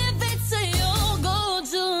gonna give it to you. Gold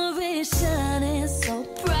jewelry shining so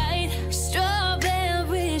bright,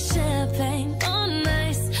 strawberry champagne, oh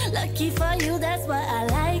nice. Lucky for you, that's what I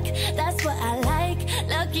like, that's what I like.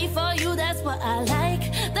 Lucky for you, that's what I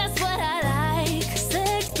like, that's what I like.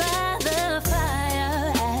 Sex by the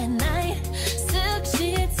fire at night, silk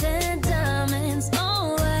sheets and diamonds,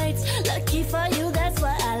 all white. Lucky for you, that's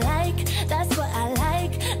what I like, that's what I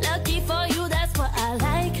like. Lucky for you, that's what I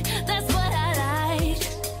like, that's what I like.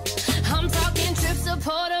 I'm talking trips to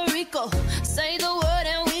Puerto Rico, say the word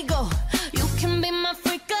and we go. You can be my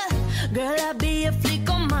freaka, girl, I'll be a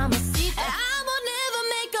flico, mamacita. I will never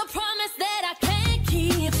make a promise that I can't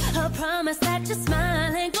keep, a promise that your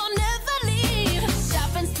smile ain't gon' never leave.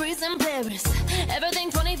 Shopping sprees in Paris,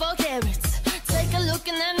 everything 24 carats. Take a look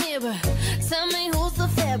in that mirror, tell me who's the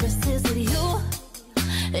fairest. Is it you?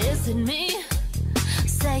 Is it me?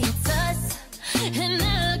 Say it's us, and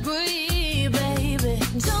I agree, baby.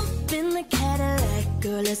 Jump in the Cadillac,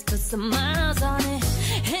 girl, let's put some miles on it.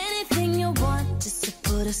 Anything you want, just to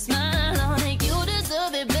put a smile on it. You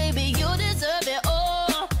deserve it, baby, you deserve it,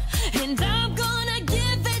 oh. And I'm gonna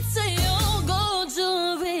give it to you. Gold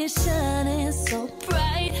jewelry shining so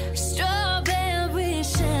bright, strawberry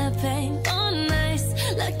champagne, oh nice.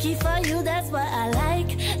 Lucky for you, that's what I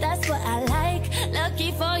like, that's what I like.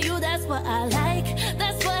 Lucky for you, that's what I like,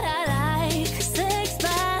 that's what I like. Sex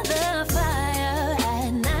by the fire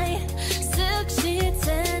at night, silk sheets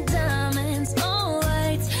and diamonds, all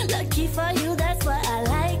white. Lucky for you, that's what I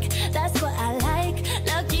like, that's what I like.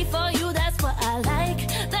 Lucky for you, that's what I like,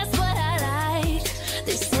 that's what I like.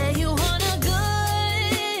 They say you want a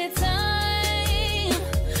good time,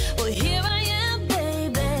 well here I am,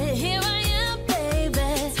 baby, here I am,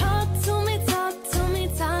 baby. Talk to me, talk to me,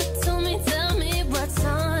 talk to me, tell me what's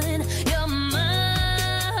on your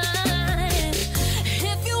mind.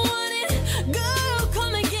 If you want it, girl,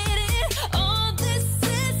 come and get it. All this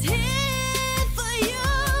is here for you.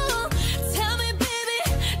 Tell me, baby,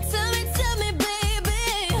 baby,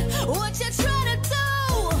 what you trying to do?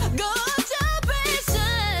 Gold jewelry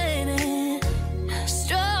shining,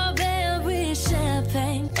 strawberry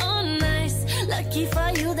champagne, oh nice. Lucky for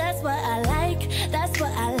you, that's what I like, that's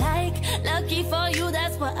what I like. Lucky for you,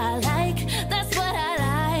 that's what I like, that's what I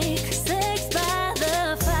like. Sex by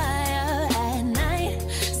the fire at night,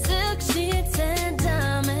 silk sheets and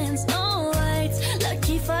diamonds, all white.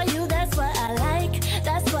 Lucky for you, that's what I like,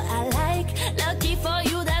 that's what I like. Lucky for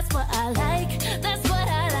you, that's what I like, that's what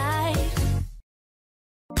I like.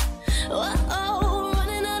 Oh,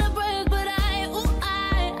 running out of breath, but I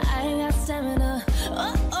got stamina.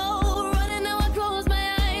 Oh, running now I close my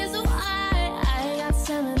eyes. I got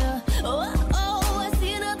stamina. Oh, I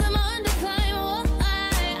see another mountain climb.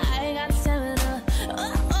 I got stamina.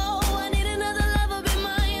 Oh, I need another lover be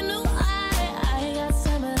mine. I got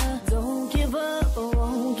stamina. Don't give up,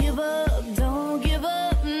 won't give up. Don't give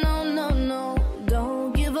up, no, no, no. Don't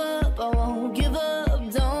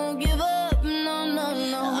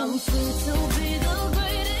free to